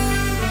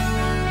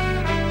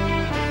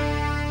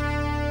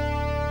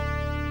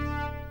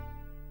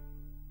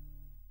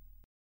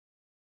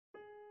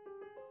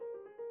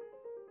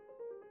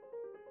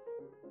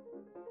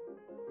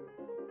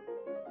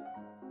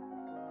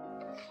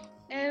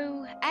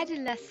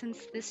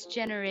 adolescents this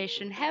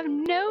generation have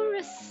no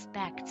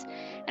respect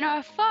and are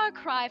a far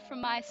cry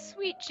from my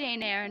sweet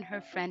Jane Eyre and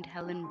her friend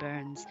Helen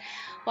Burns.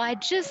 Why,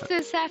 just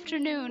this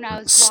afternoon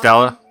I was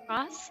Stella? walking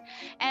across,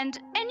 and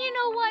you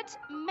know what?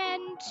 Men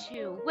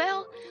too.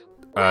 Well,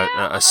 where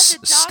are the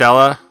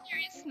Stella?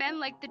 serious men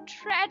like the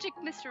tragic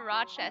Mr.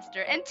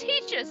 Rochester and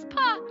teachers?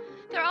 Pa,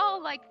 they're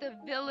all like the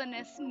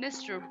villainous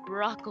Mr.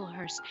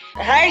 Brocklehurst.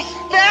 Hey,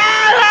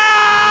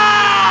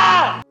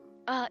 Stella!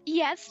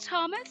 Yes,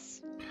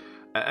 Thomas?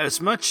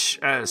 As much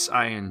as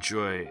I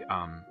enjoy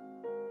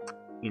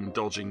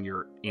indulging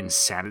your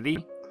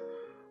insanity,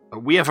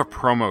 we have a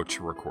promo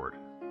to record.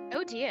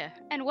 Oh dear,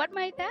 and what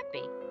might that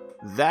be?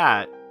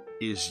 That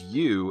is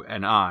you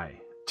and I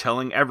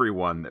telling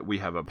everyone that we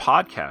have a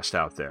podcast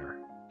out there.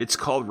 It's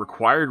called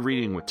Required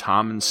Reading with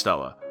Tom and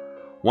Stella.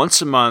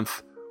 Once a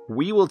month,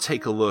 we will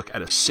take a look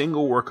at a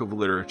single work of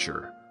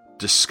literature,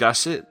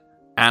 discuss it,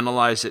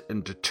 analyze it,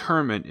 and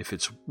determine if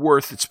it's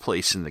worth its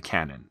place in the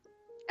canon.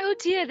 Oh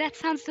dear, that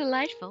sounds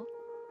delightful.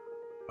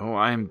 Oh,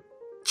 I'm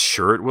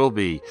sure it will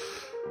be.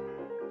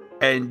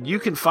 And you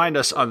can find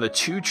us on the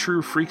Two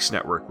True Freaks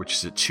Network, which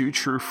is at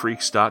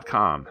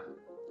twotruefreaks.com.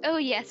 Oh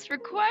yes,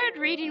 Required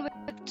Reading with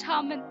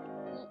Tom and...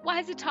 Why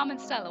is it Tom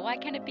and Stella? Why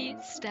can't it be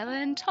Stella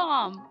and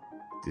Tom?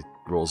 It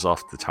rolls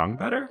off the tongue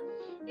better?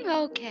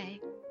 Okay.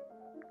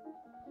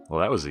 Well,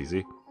 that was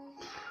easy.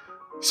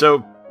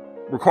 So,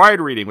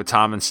 Required Reading with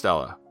Tom and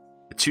Stella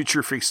at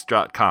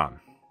twotruefreaks.com.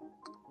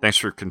 Thanks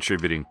for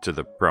contributing to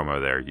the promo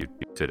there. You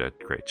did a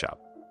great job.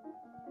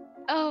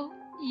 Oh,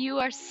 you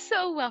are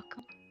so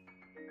welcome.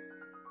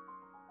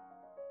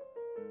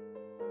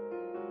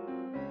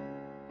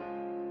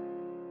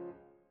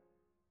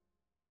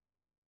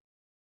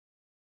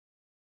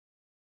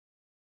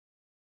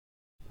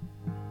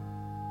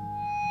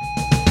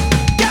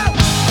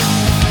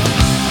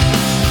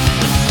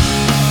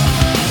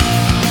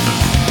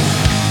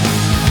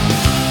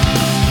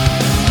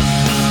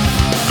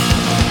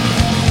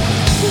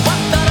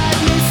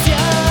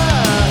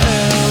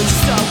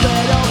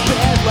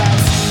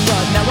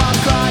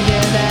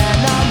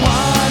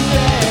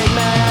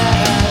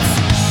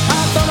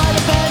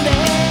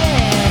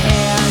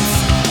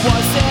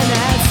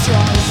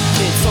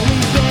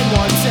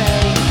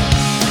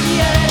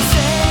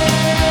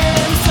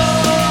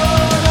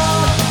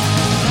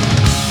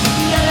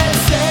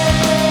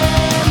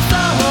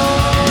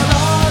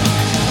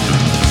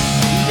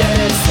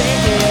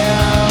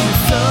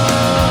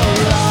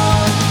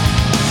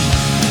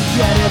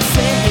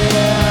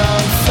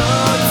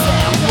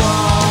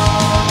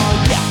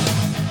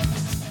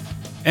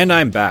 And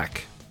I'm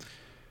back.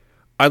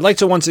 I'd like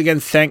to once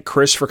again thank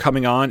Chris for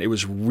coming on. It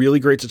was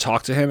really great to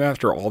talk to him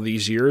after all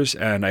these years,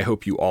 and I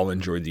hope you all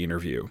enjoyed the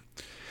interview.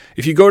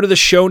 If you go to the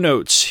show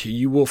notes,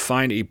 you will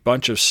find a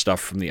bunch of stuff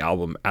from the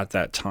album at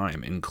that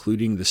time,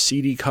 including the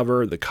CD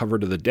cover, the cover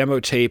to the demo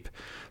tape,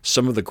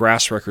 some of the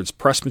Grass Records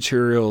press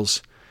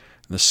materials,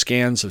 and the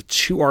scans of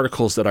 2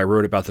 articles that I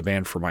wrote about the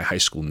band for my high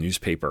school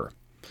newspaper.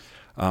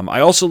 I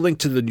also linked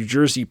to the New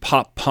Jersey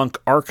Pop Punk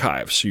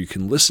Archive, so you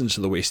can listen to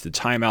the Wasted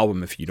Time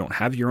album if you don't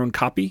have your own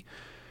copy.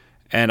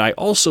 And I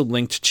also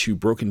linked to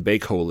Broken Bay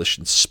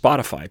Coalition's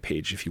Spotify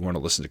page if you want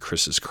to listen to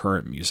Chris's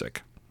current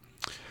music.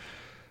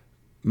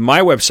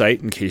 My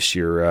website, in case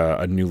you're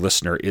a new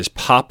listener, is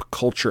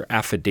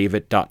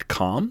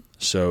popcultureaffidavit.com,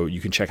 so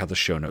you can check out the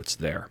show notes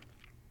there.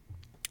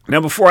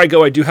 Now, before I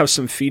go, I do have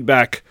some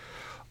feedback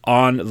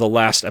on the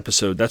last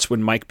episode. That's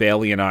when Mike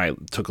Bailey and I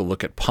took a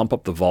look at Pump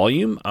Up the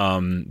Volume,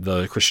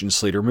 the Christian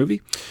Slater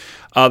movie.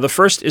 The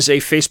first is a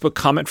Facebook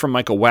comment from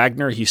Michael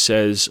Wagner. He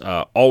says,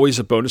 always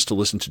a bonus to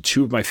listen to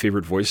 2 of my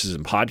favorite voices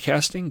in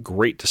podcasting.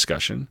 Great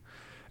discussion.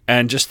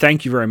 And just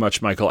thank you very much,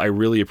 Michael. I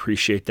really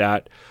appreciate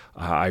that.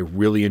 I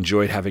really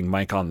enjoyed having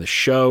Mike on the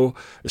show,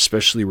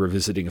 especially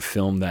revisiting a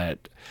film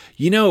that,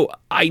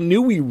 I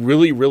knew we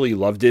really, really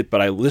loved it, but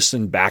I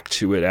listened back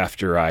to it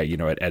after I,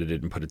 had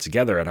edited and put it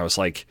together, and I was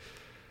like,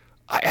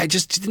 I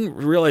just didn't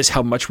realize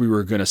how much we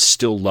were going to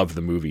still love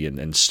the movie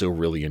and still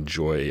really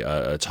enjoy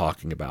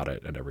talking about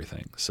it and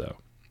everything. So,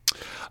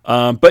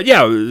 but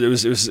yeah, it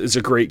was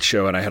a great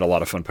show, and I had a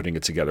lot of fun putting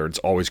it together. It's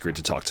always great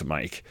to talk to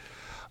Mike.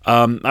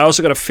 I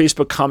also got a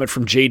Facebook comment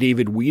from J.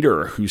 David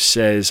Weeder, who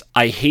says,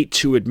 I hate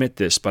to admit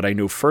this, but I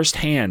know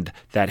firsthand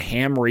that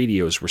ham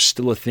radios were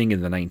still a thing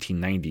in the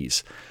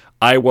 1990s.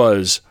 I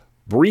was,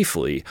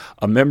 briefly,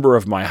 a member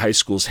of my high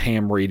school's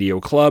ham radio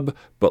club,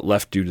 but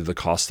left due to the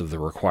cost of the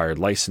required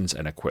license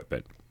and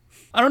equipment.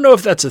 I don't know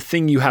if that's a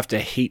thing you have to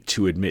hate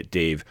to admit,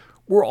 Dave.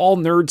 We're all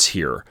nerds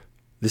here.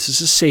 This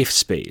is a safe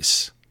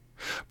space.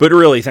 But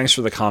really, thanks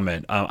for the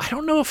comment. I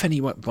don't know if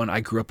anyone I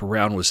grew up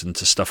around was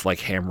into stuff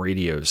like ham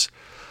radios.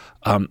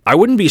 I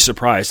wouldn't be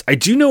surprised. I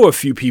do know a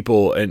few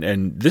people,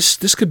 and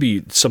this could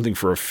be something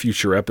for a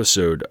future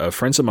episode,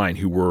 friends of mine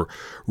who were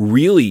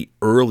really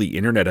early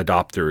internet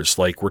adopters.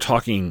 Like, we're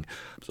talking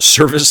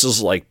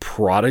services like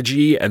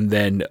Prodigy, and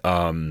then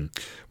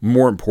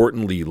more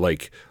importantly,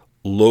 like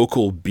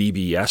local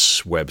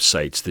BBS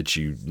websites that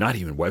you, not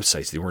even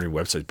websites, they weren't even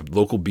websites, but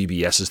local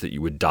BBSs that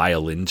you would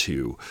dial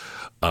into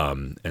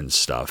and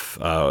stuff.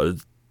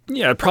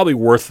 Yeah, probably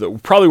worth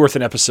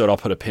an episode. I'll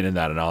put a pin in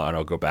that and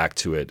I'll go back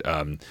to it.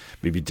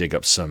 Maybe dig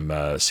up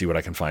some, see what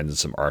I can find in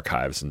some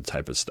archives and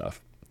type of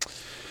stuff.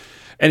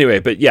 Anyway,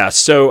 but yeah,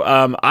 so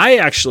I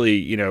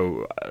actually,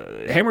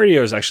 ham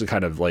radio is actually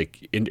kind of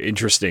like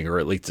interesting, or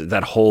at least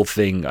that whole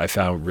thing I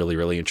found really,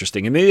 really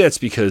interesting. And maybe that's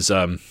because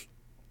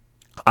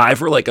I,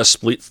 for like a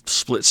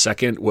split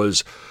second,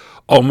 was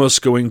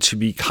almost going to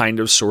be kind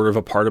of sort of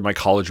a part of my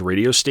college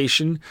radio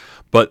station,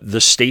 but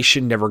the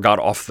station never got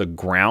off the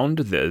ground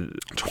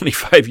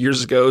 25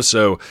 years ago.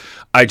 So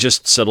I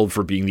just settled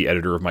for being the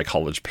editor of my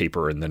college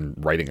paper and then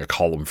writing a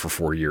column for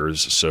 4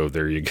 years. So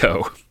there you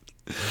go.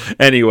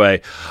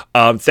 Anyway,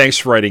 thanks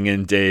for writing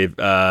in, Dave.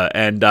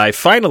 And I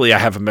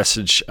have a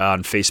message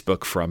on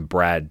Facebook from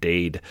Brad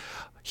Dade.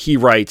 He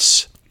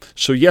writes,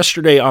 "So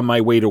yesterday on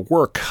my way to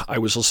work, I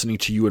was listening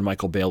to you and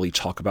Michael Bailey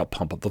talk about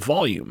Pump Up the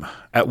Volume.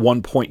 At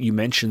one point you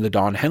mentioned the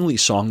Don Henley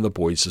song, The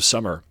Boys of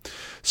Summer,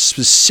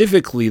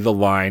 specifically the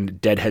line,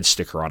 Deadhead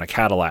Sticker on a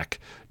Cadillac.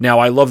 Now,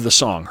 I love the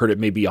song, heard it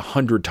maybe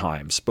 100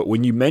 times, but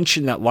when you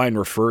mentioned that line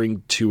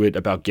referring to it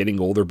about getting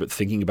older but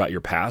thinking about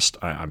your past,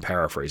 I'm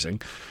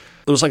paraphrasing,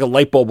 it was like a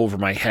light bulb over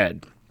my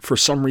head. For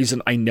some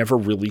reason, I never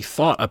really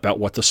thought about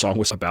what the song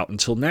was about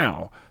until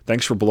now.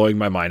 Thanks for blowing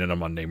my mind on a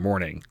Monday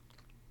morning."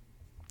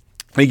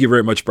 Thank you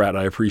very much, Brad.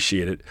 I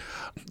appreciate it.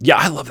 Yeah,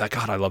 I love that.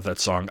 God, I love that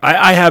song.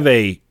 I have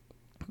a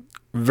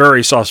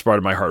very soft spot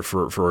in my heart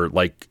for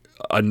like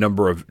a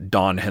number of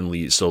Don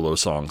Henley solo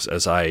songs,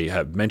 as I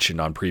have mentioned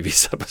on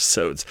previous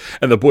episodes.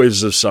 And The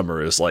Boys of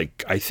Summer is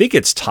like, I think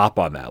it's top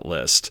on that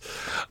list.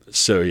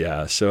 So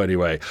yeah. So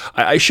anyway,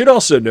 I should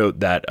also note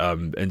that,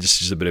 and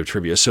this is a bit of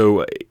trivia.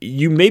 So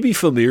you may be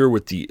familiar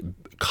with the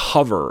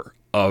cover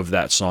of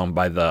that song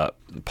by the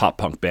pop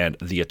punk band,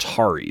 The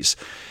Ataris.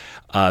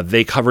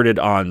 They covered it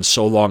on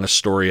So Long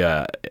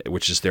Astoria,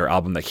 which is their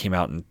album that came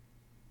out in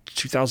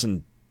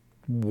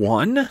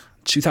 2001,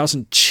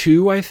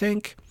 2002, I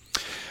think.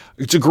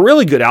 It's a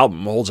really good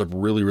album. It holds up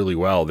really, really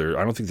well.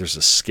 I don't think there's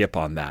a skip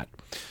on that.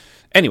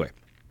 Anyway,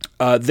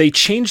 they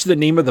changed the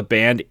name of the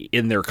band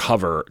in their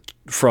cover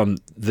from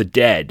The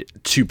Dead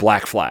to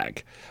Black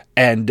Flag.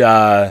 And,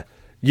 at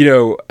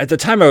the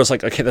time I was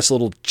like, okay, that's a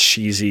little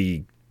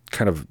cheesy,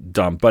 kind of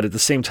dumb. But at the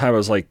same time, I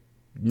was like,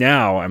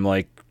 now I'm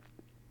like,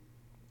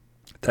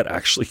 that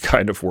actually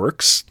kind of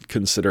works,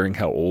 considering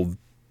how old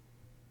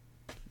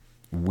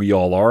we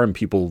all are, and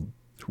people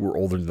who were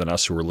older than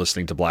us who were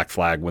listening to Black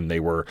Flag when they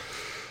were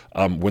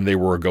a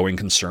going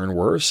concern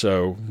were.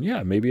 So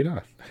yeah, maybe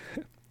not.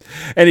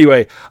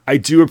 Anyway, I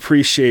do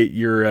appreciate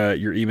your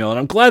email, and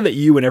I'm glad that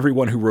you and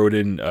everyone who wrote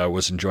in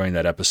was enjoying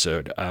that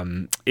episode.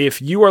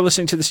 If you are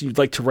listening to this and you'd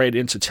like to write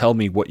in to tell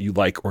me what you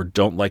like or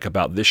don't like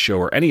about this show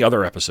or any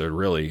other episode,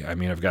 really, I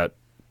mean, I've got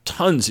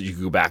tons that you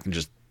can go back and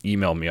just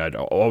email me. I'd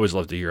always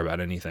love to hear about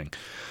anything.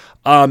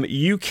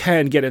 You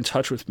can get in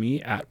touch with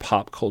me at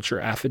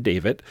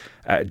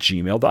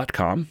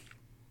popcultureaffidavit@gmail.com,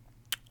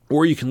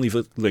 or you can leave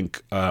a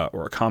link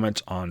or a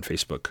comment on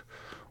Facebook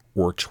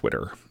or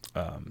Twitter.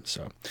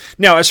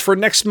 Now, as for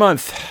next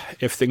month,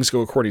 if things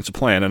go according to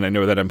plan, and I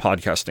know that in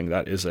podcasting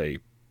that is a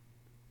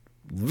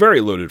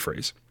very loaded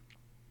phrase,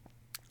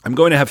 I'm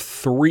going to have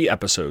 3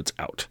 episodes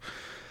out.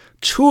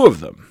 2 of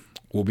them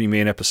will be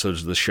main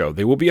episodes of the show.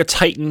 They will be a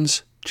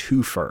Titans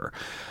twofer.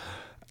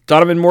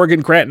 Donovan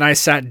Morgan, Grant, and I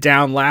sat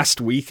down last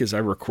week as I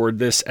record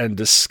this and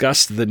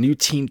discussed the new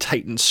Teen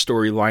Titans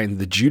storyline,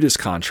 The Judas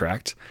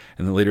Contract.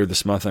 And then later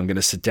this month, I'm going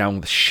to sit down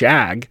with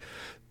Shag,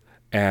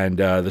 and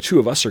the two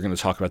of us are going to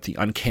talk about the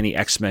Uncanny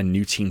X-Men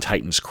New Teen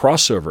Titans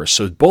crossover.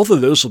 So both of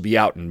those will be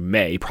out in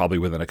May, probably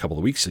within a couple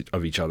of weeks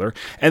of each other.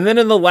 And then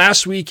in the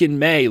last week in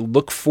May,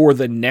 look for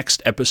the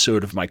next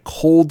episode of my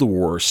Cold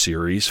War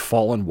series,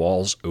 Fallen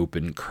Walls,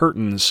 Open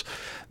Curtains.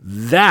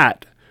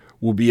 That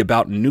will be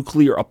about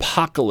nuclear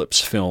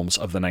apocalypse films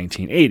of the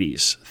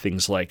 1980s,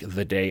 things like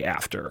The Day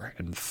After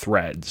and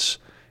Threads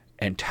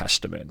and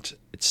Testament,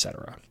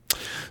 etc.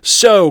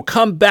 So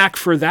come back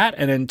for that,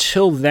 and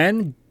until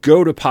then,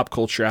 go to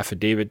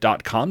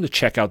popcultureaffidavit.com to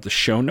check out the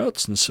show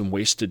notes and some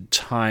wasted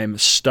time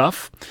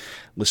stuff.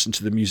 Listen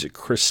to the music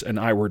Chris and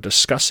I were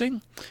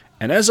discussing.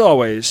 And as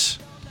always,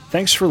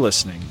 thanks for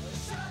listening,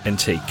 and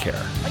take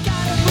care.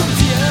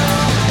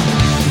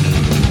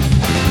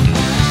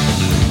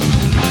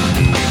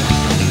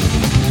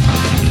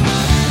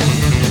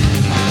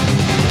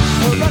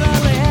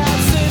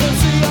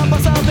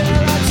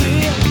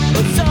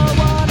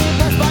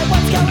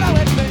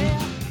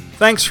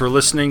 Thanks for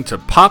listening to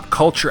Pop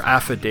Culture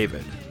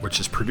Affidavit, which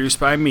is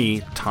produced by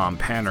me, Tom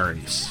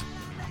Panarese.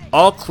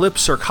 All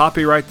clips are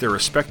copyright their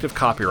respective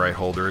copyright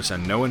holders,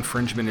 and no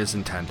infringement is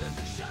intended.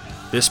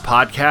 This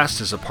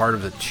podcast is a part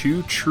of the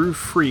Two True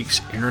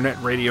Freaks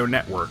Internet Radio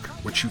Network,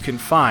 which you can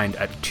find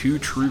at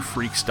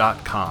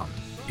twotruefreaks.com.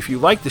 If you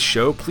like the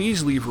show,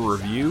 please leave a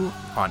review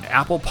on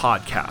Apple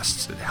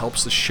Podcasts. It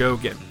helps the show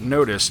get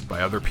noticed by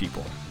other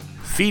people.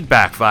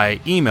 Feedback via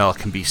email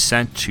can be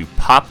sent to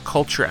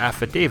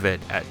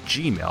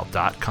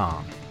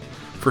popcultureaffidavit@gmail.com.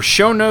 For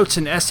show notes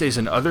and essays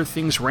and other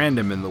things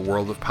random in the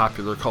world of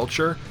popular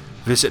culture,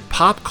 visit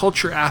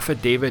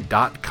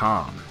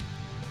popcultureaffidavit.com.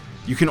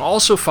 You can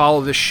also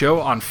follow this show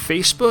on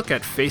Facebook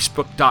at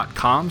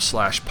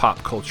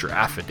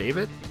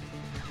facebook.com/popcultureaffidavit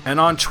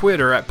and on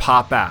Twitter at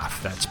popaff,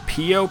 that's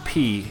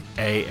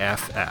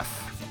POPAFF.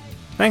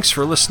 Thanks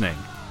for listening,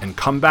 and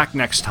come back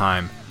next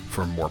time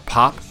for more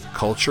pop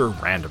culture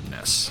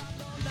randomness.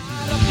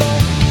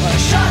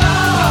 Shut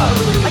up!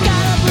 I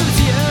gotta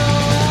bruise you.